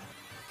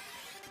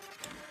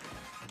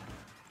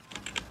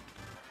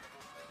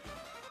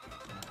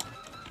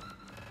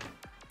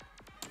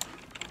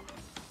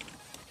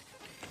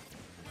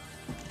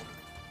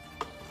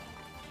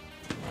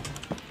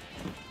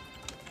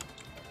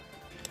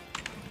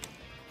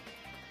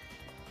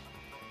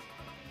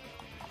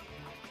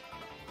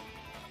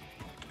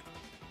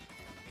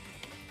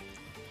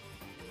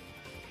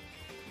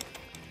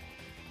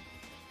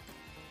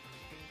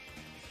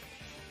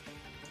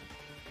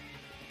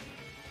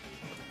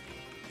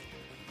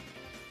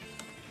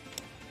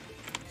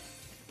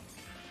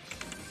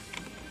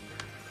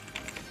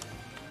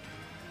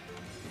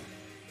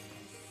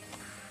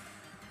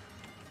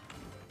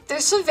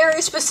 There's some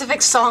very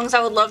specific songs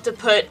I would love to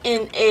put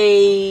in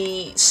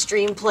a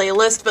stream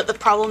playlist, but the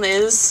problem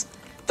is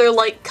they're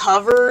like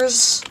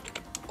covers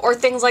or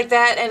things like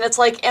that, and it's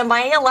like, am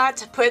I allowed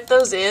to put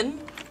those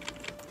in?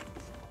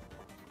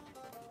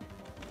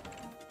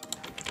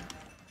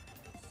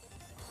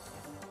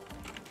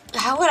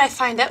 How would I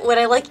find out? Would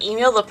I like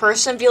email the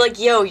person and be like,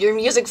 yo, your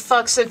music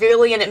fucks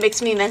severely and it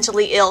makes me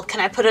mentally ill. Can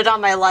I put it on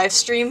my live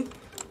stream?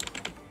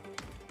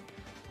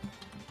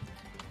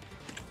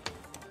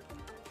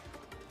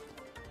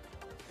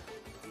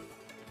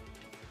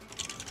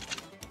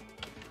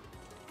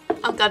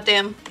 Oh,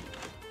 goddamn.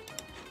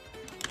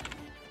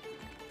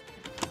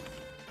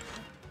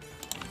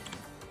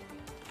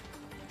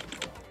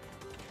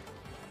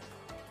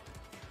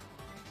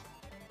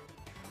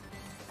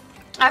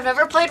 I've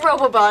never played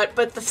Robobot,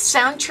 but the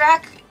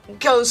soundtrack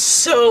goes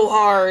so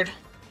hard.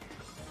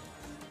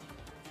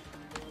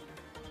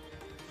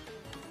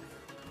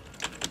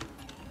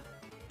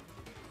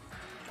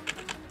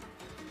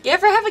 You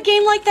ever have a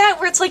game like that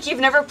where it's like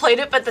you've never played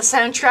it, but the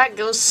soundtrack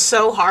goes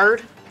so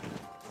hard?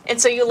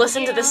 and so you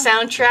listen to the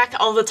soundtrack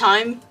all the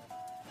time.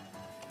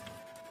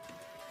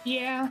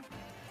 Yeah.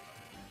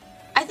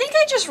 I think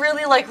I just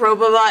really like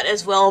Robobot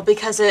as well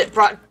because it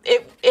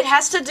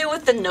has to do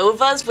with the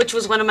Novas, which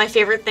was one of my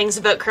favorite things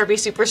about Kirby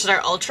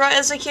Superstar Ultra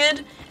as a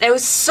kid. And I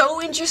was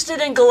so interested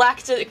in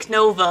Galactic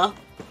Nova.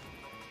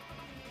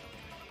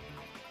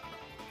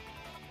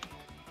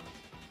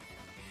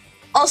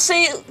 I'll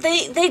say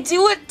they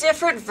do a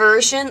different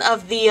version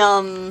of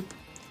the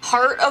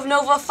Heart of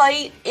Nova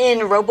fight in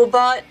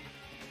Robobot.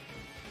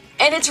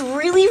 And it's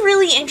really,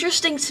 really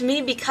interesting to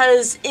me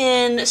because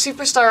in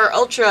Superstar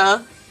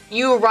Ultra,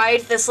 you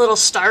ride this little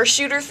star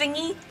shooter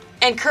thingy,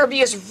 and Kirby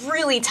is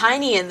really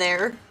tiny in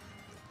there.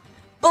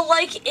 But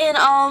like in,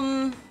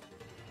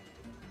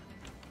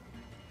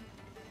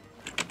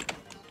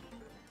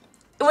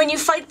 when you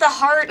fight the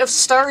Heart of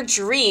Star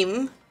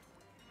Dream,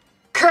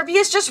 Kirby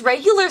is just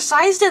regular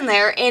sized in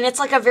there, and it's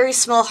like a very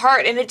small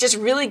heart, and it just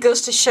really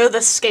goes to show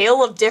the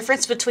scale of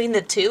difference between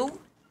the two.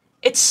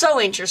 It's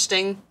so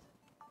interesting.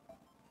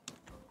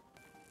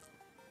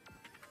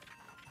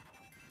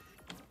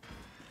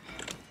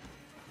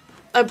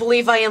 I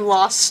believe I am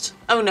lost.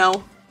 Oh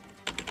no.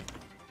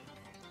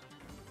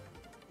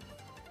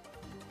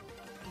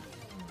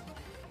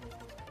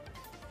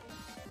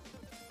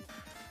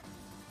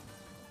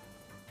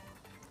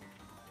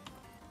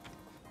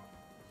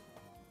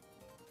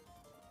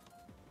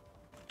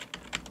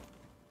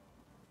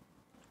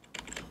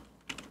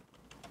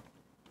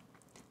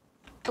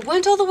 I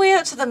went all the way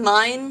out to the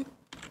mine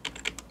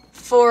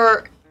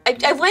for...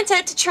 I went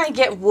out to try and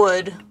get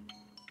wood.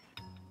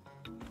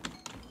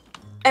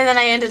 And then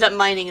I ended up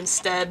mining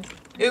instead.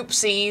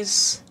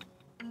 Oopsies.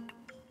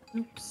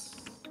 Oops.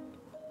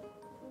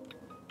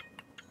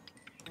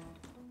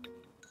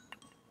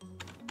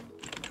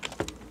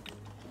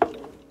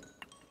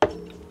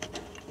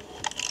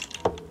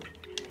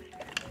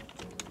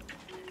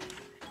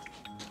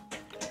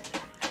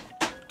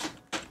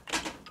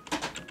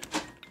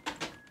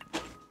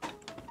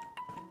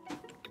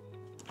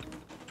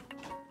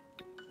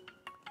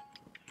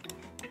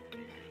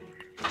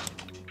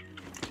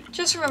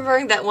 Just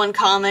remembering that one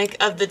comic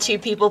of the two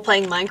people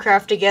playing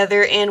Minecraft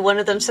together, and one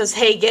of them says,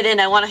 "Hey, get in,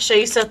 I want to show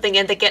you something,"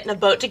 and they get in a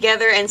boat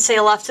together and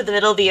sail off to the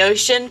middle of the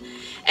ocean,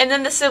 and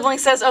then the sibling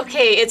says,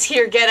 "Okay, it's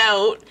here, get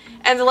out,"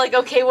 and they're like,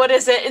 "Okay, what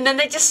is it?" And then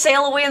they just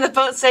sail away in the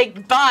boat and say,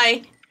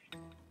 "Bye."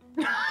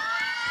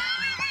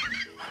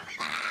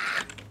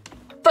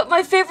 But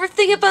my favorite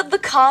thing about the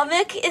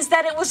comic is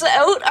that it was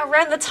out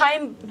around the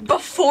time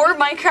before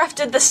Minecraft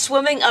did the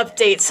swimming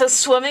update, so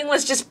swimming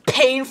was just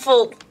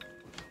painful.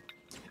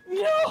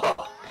 No!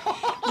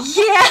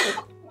 Yeah!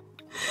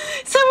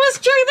 So it was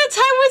during the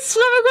time when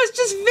swimming was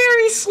just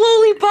very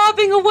slowly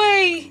bobbing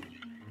away.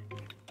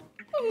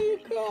 Oh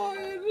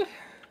god.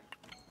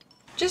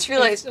 Just I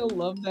realized still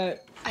love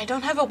that. I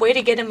don't have a way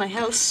to get in my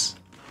house.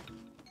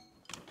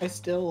 I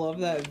still love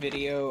that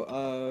video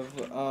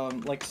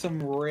of like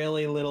some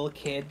really little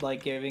kid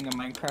like giving a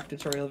Minecraft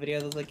tutorial video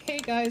that's like, "Hey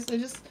guys, I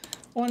just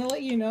want to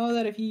let you know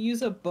that if you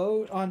use a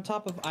boat on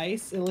top of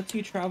ice, it lets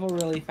you travel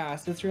really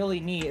fast. It's really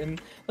neat." And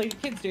like the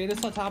kids doing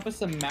this on top of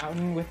some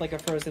mountain with like a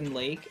frozen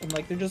lake, and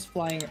like they're just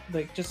flying,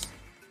 like just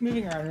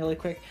moving around really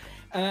quick.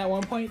 And at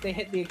one point they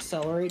hit the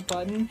accelerate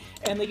button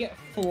and they get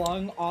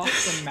flung off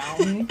the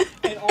mountain,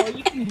 and all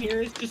you can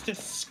hear is just a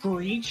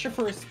screech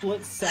for a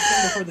split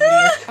second before the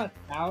video cuts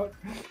out.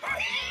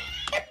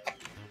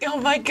 Oh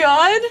my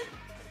god!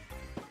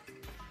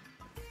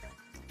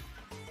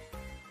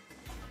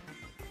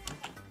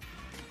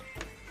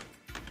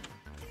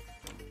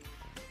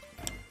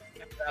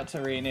 I forgot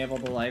to re-enable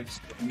the live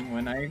stream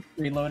when I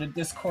reloaded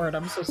Discord.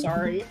 I'm so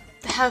sorry.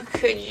 How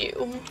could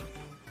you?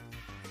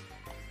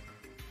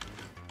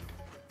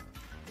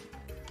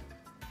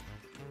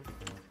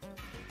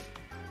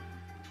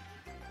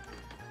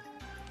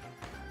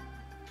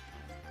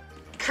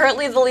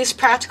 Currently the least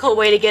practical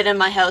way to get in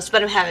my house,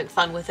 but I'm having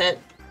fun with it.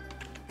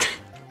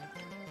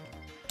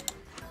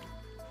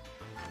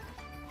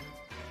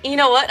 You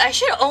know what? I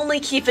should only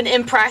keep an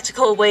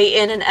impractical way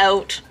in and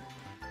out,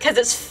 because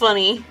it's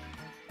funny.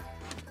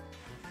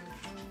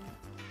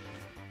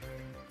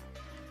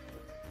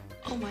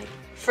 Oh my...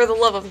 For the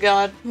love of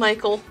God,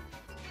 Michael.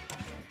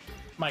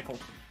 Michael.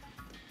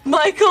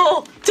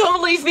 Michael!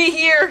 Don't leave me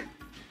here!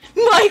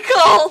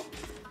 Michael!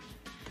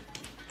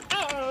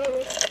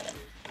 Oh.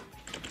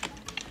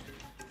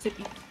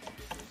 Zippy.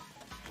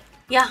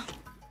 Yeah.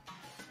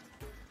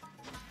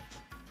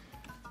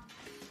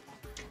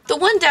 The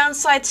one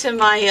downside to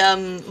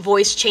my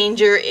voice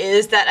changer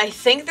is that I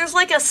think there's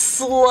like a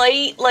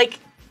slight, like,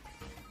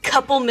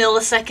 couple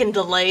millisecond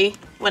delay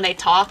when I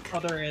talk. Oh,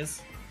 there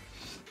is.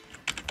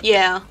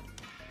 Yeah.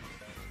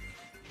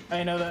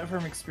 I know that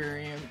from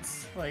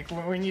experience. Like,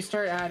 when you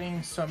start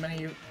adding so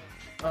many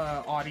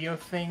audio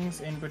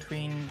things in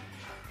between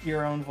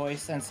your own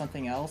voice and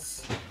something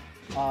else,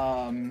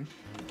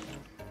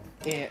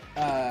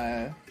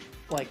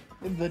 like,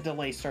 the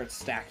delay starts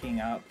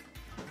stacking up.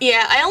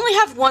 Yeah, I only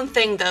have one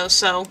thing though,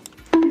 so...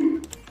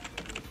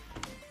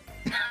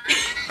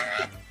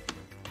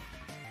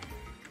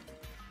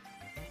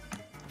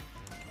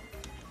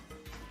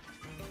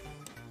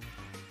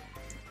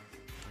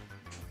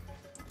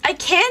 I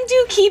can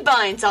do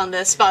keybinds on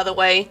this, by the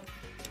way.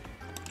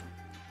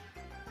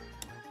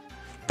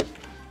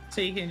 So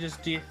you can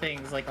just do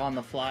things like on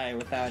the fly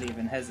without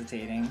even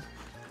hesitating.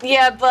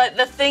 Yeah, but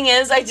the thing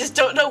is, I just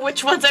don't know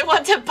which ones I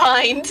want to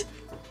bind.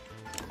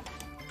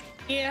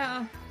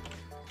 Yeah.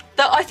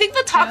 Though I think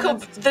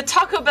the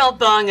Taco Bell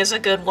bong is a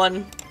good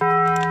one.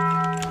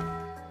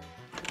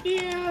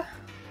 Yeah.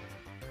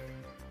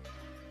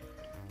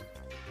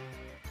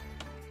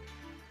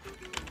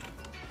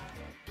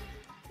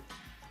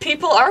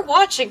 People are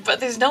watching, but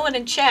there's no one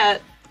in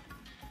chat.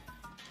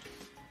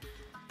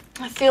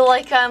 I feel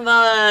like I'm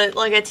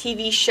like a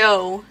TV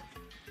show.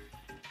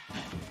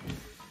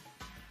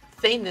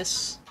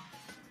 Famous.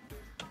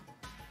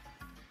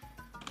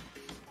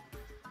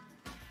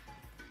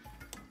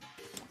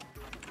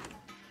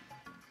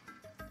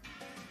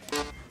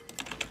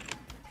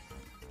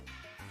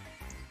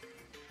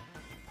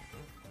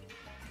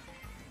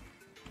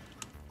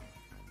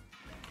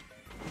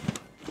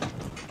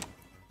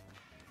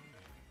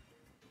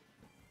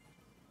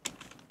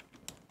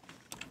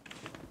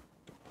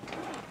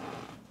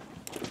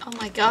 Oh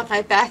my god,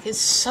 my back is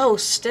so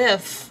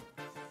stiff.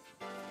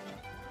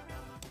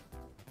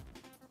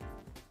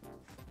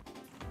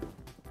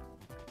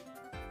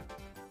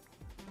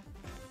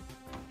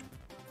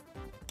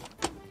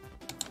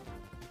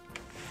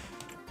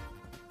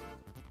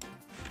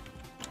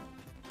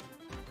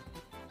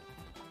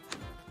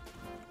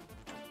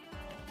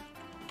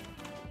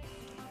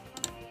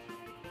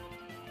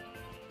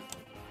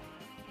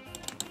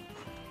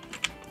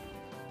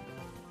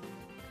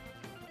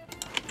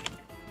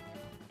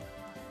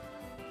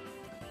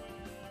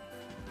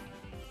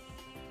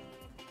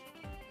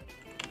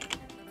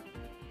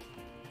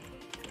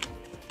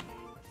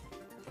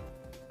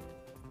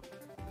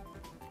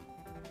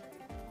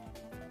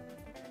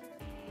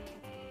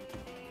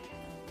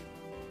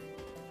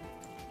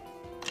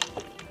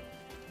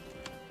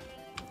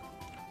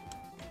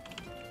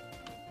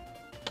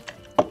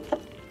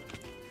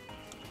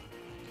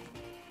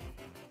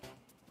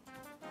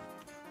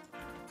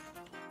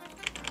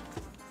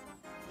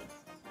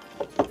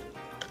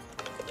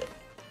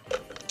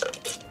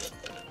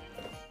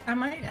 I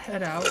might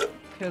head out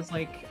because,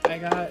 like, I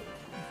got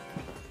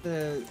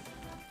the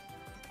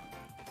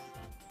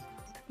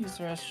use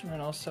the restroom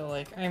and also,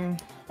 like, I'm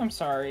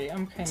sorry.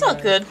 I'm kind of. It's all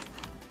good.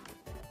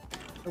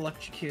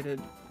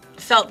 Electrocuted.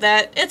 Felt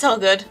that. It's all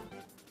good.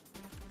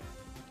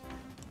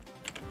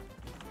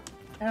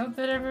 I hope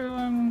that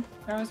everyone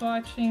I was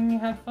watching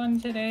had fun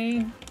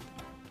today.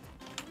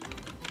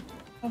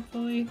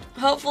 Hopefully.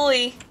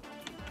 Hopefully.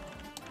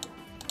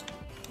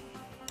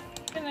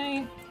 Good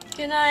night.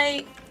 Good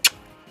night.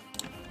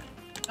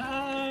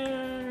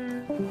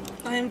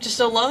 I'm just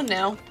alone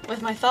now,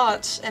 with my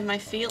thoughts and my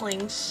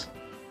feelings.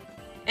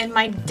 And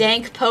my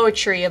dank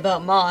poetry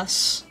about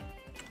moss.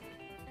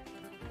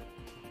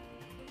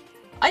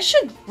 I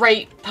should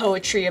write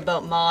poetry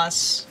about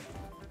moss.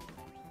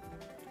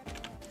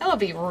 That would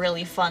be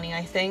really funny,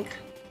 I think.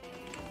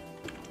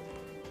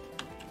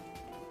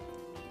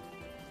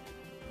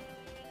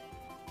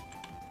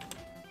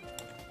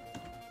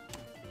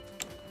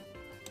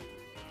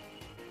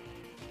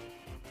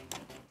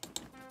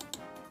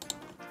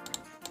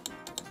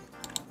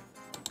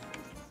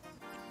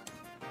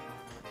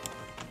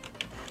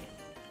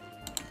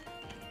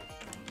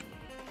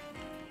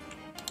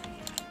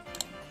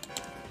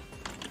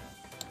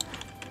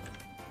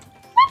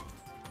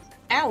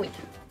 Owie.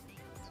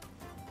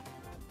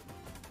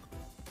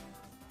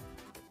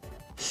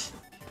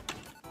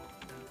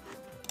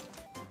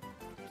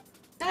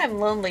 I'm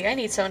lonely. I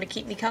need someone to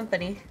keep me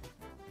company.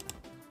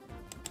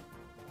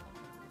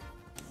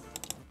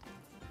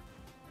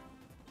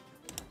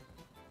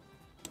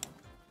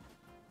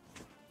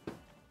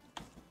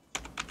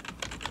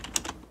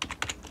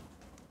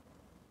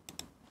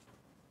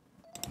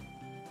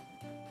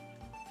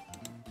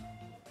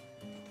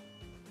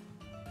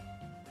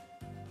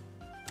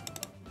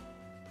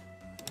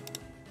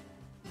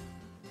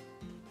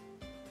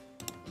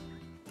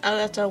 Oh,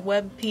 that's a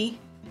web P.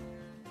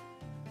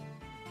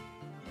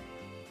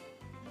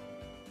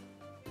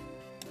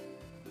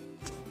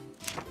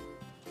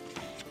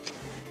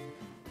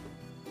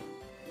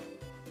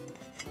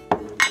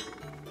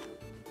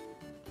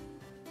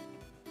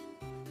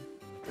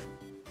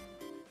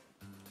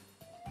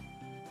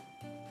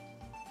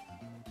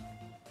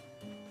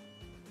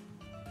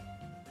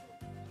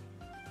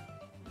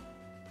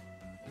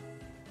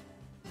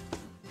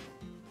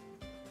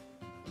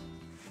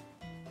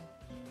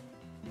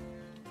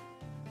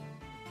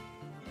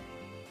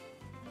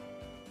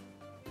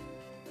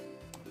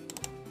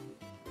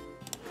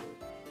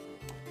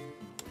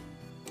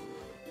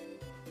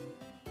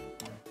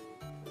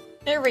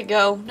 There we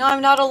go. Now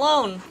I'm not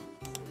alone.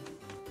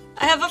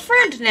 I have a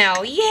friend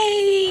now.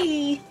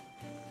 Yay!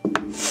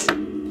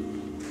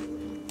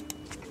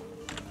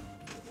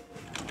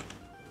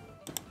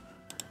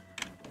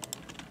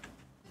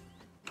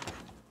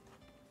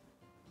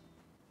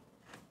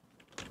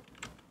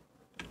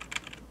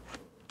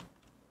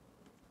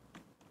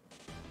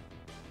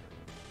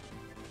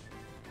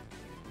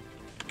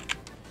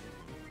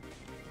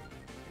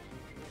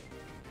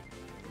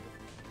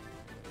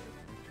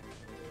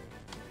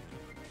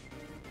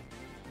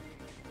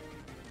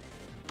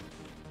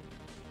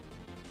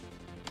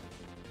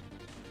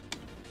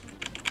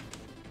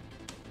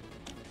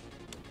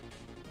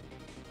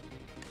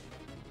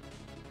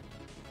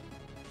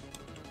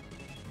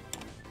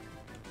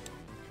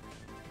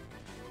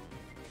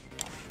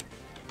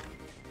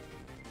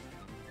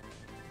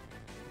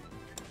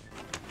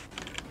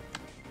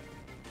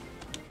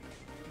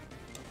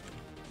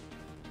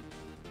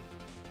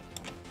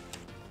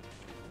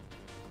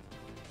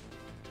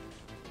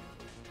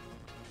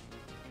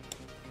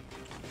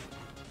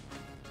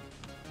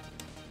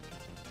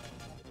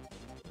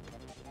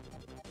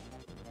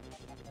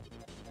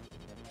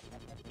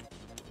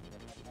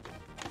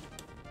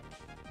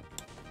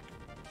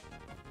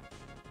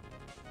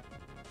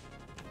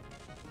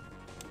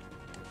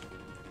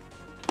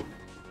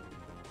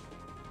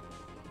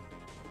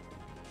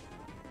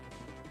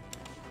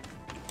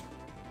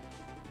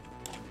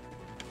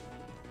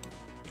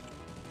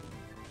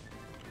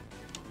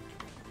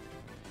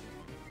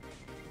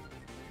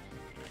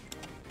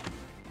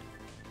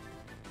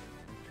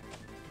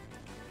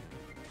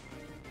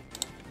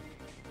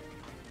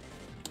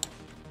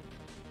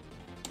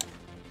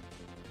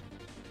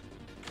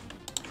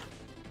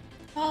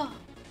 Oh,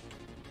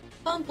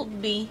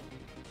 Bumblebee.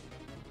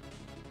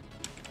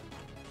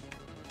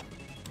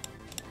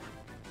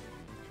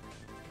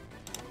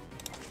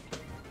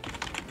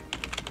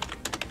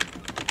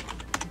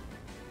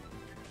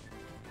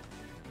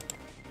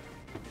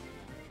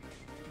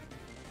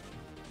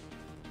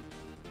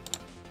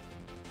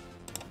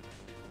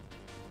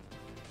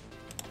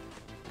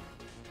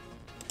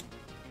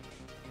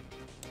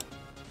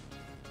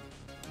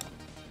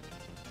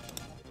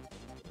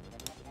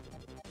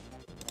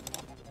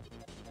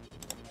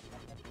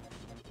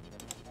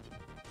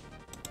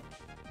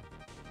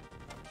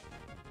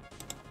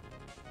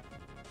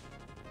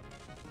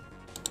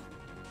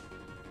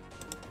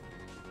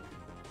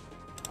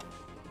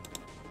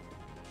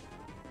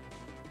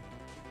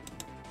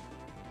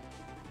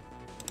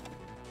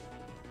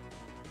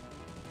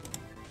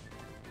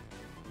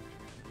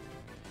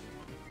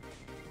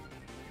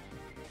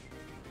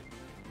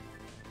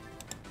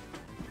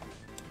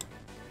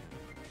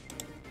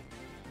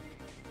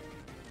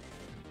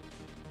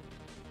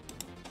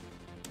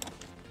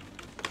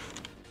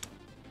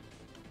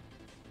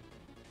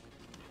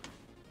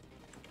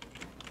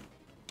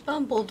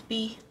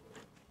 Bumblebee.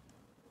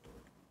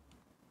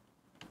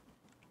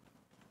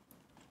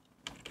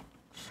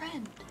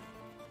 Friend.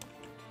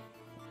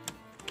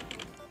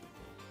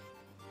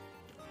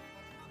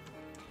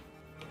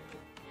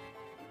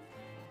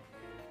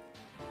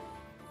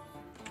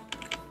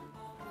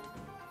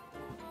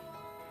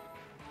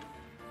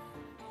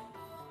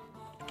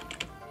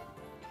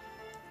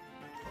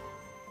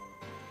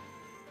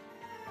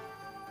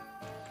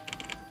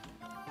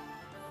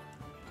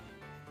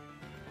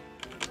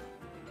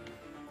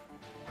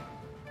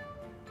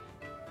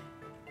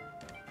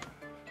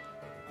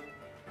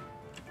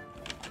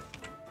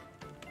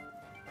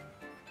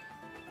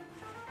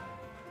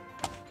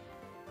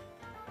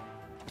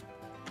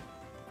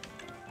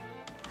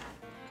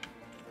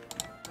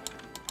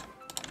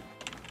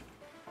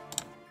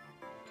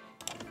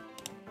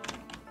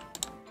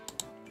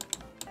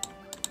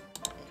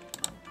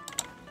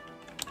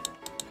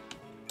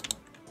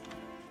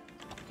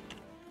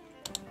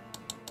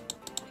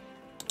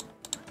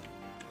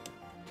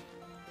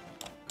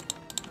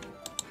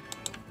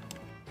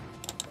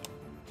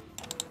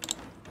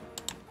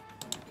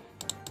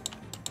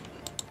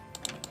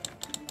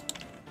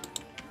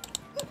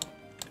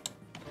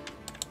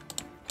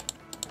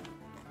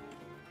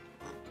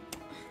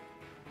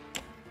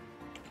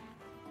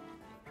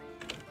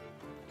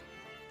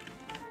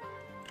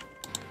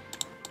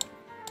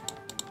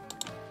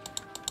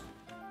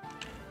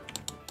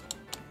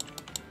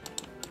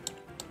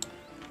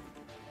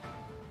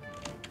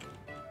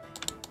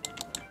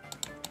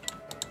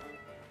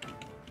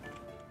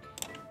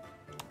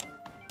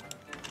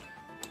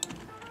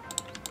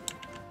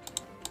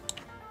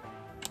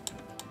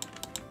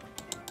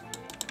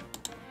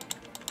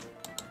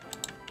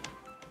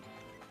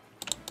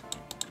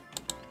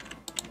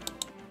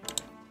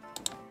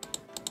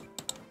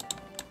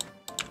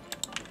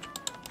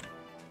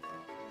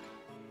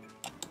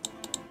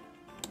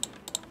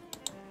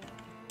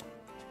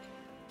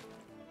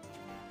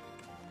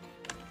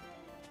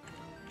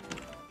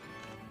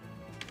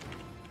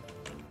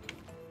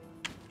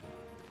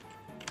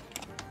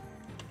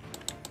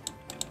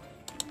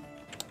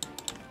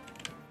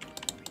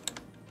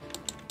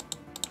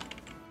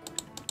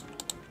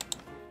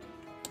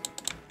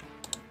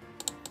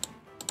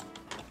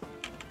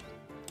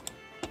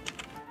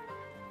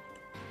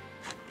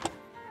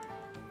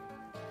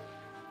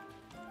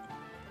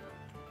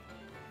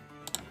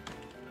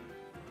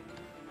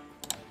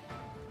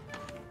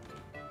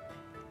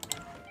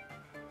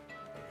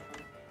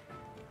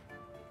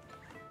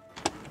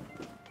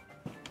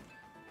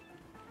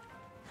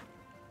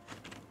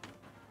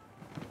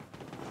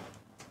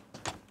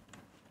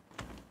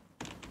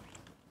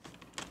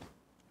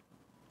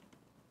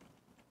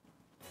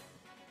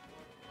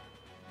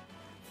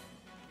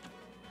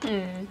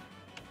 Hmm.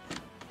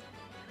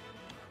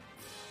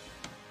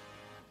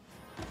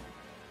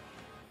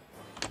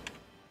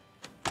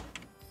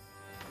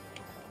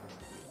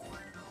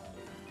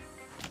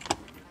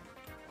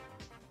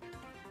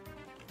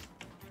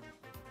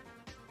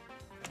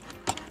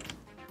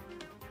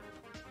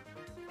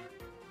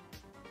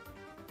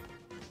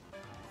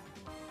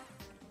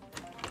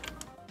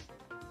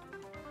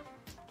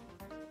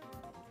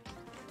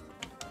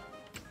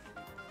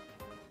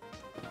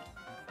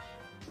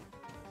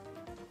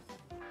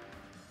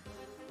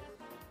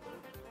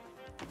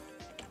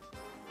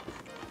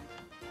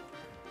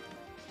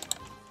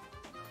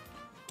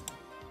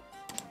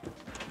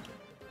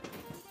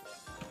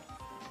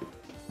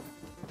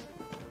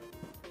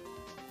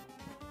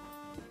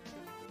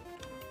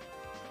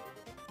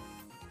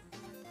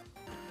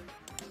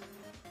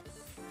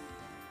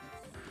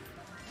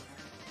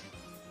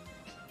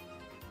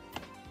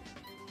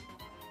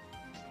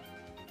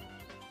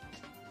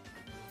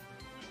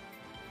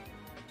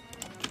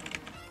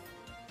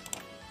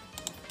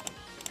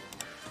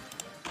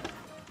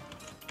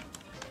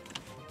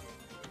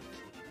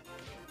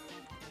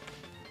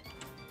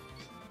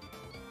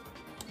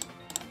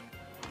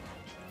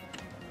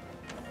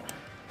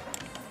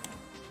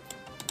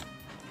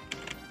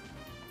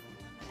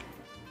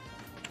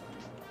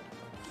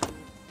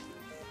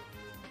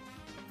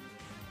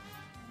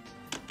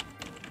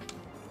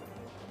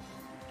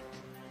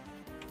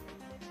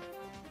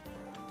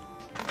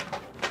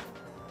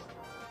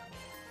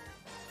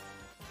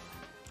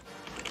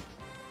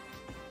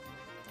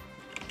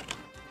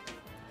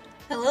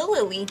 Hello,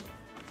 Lily.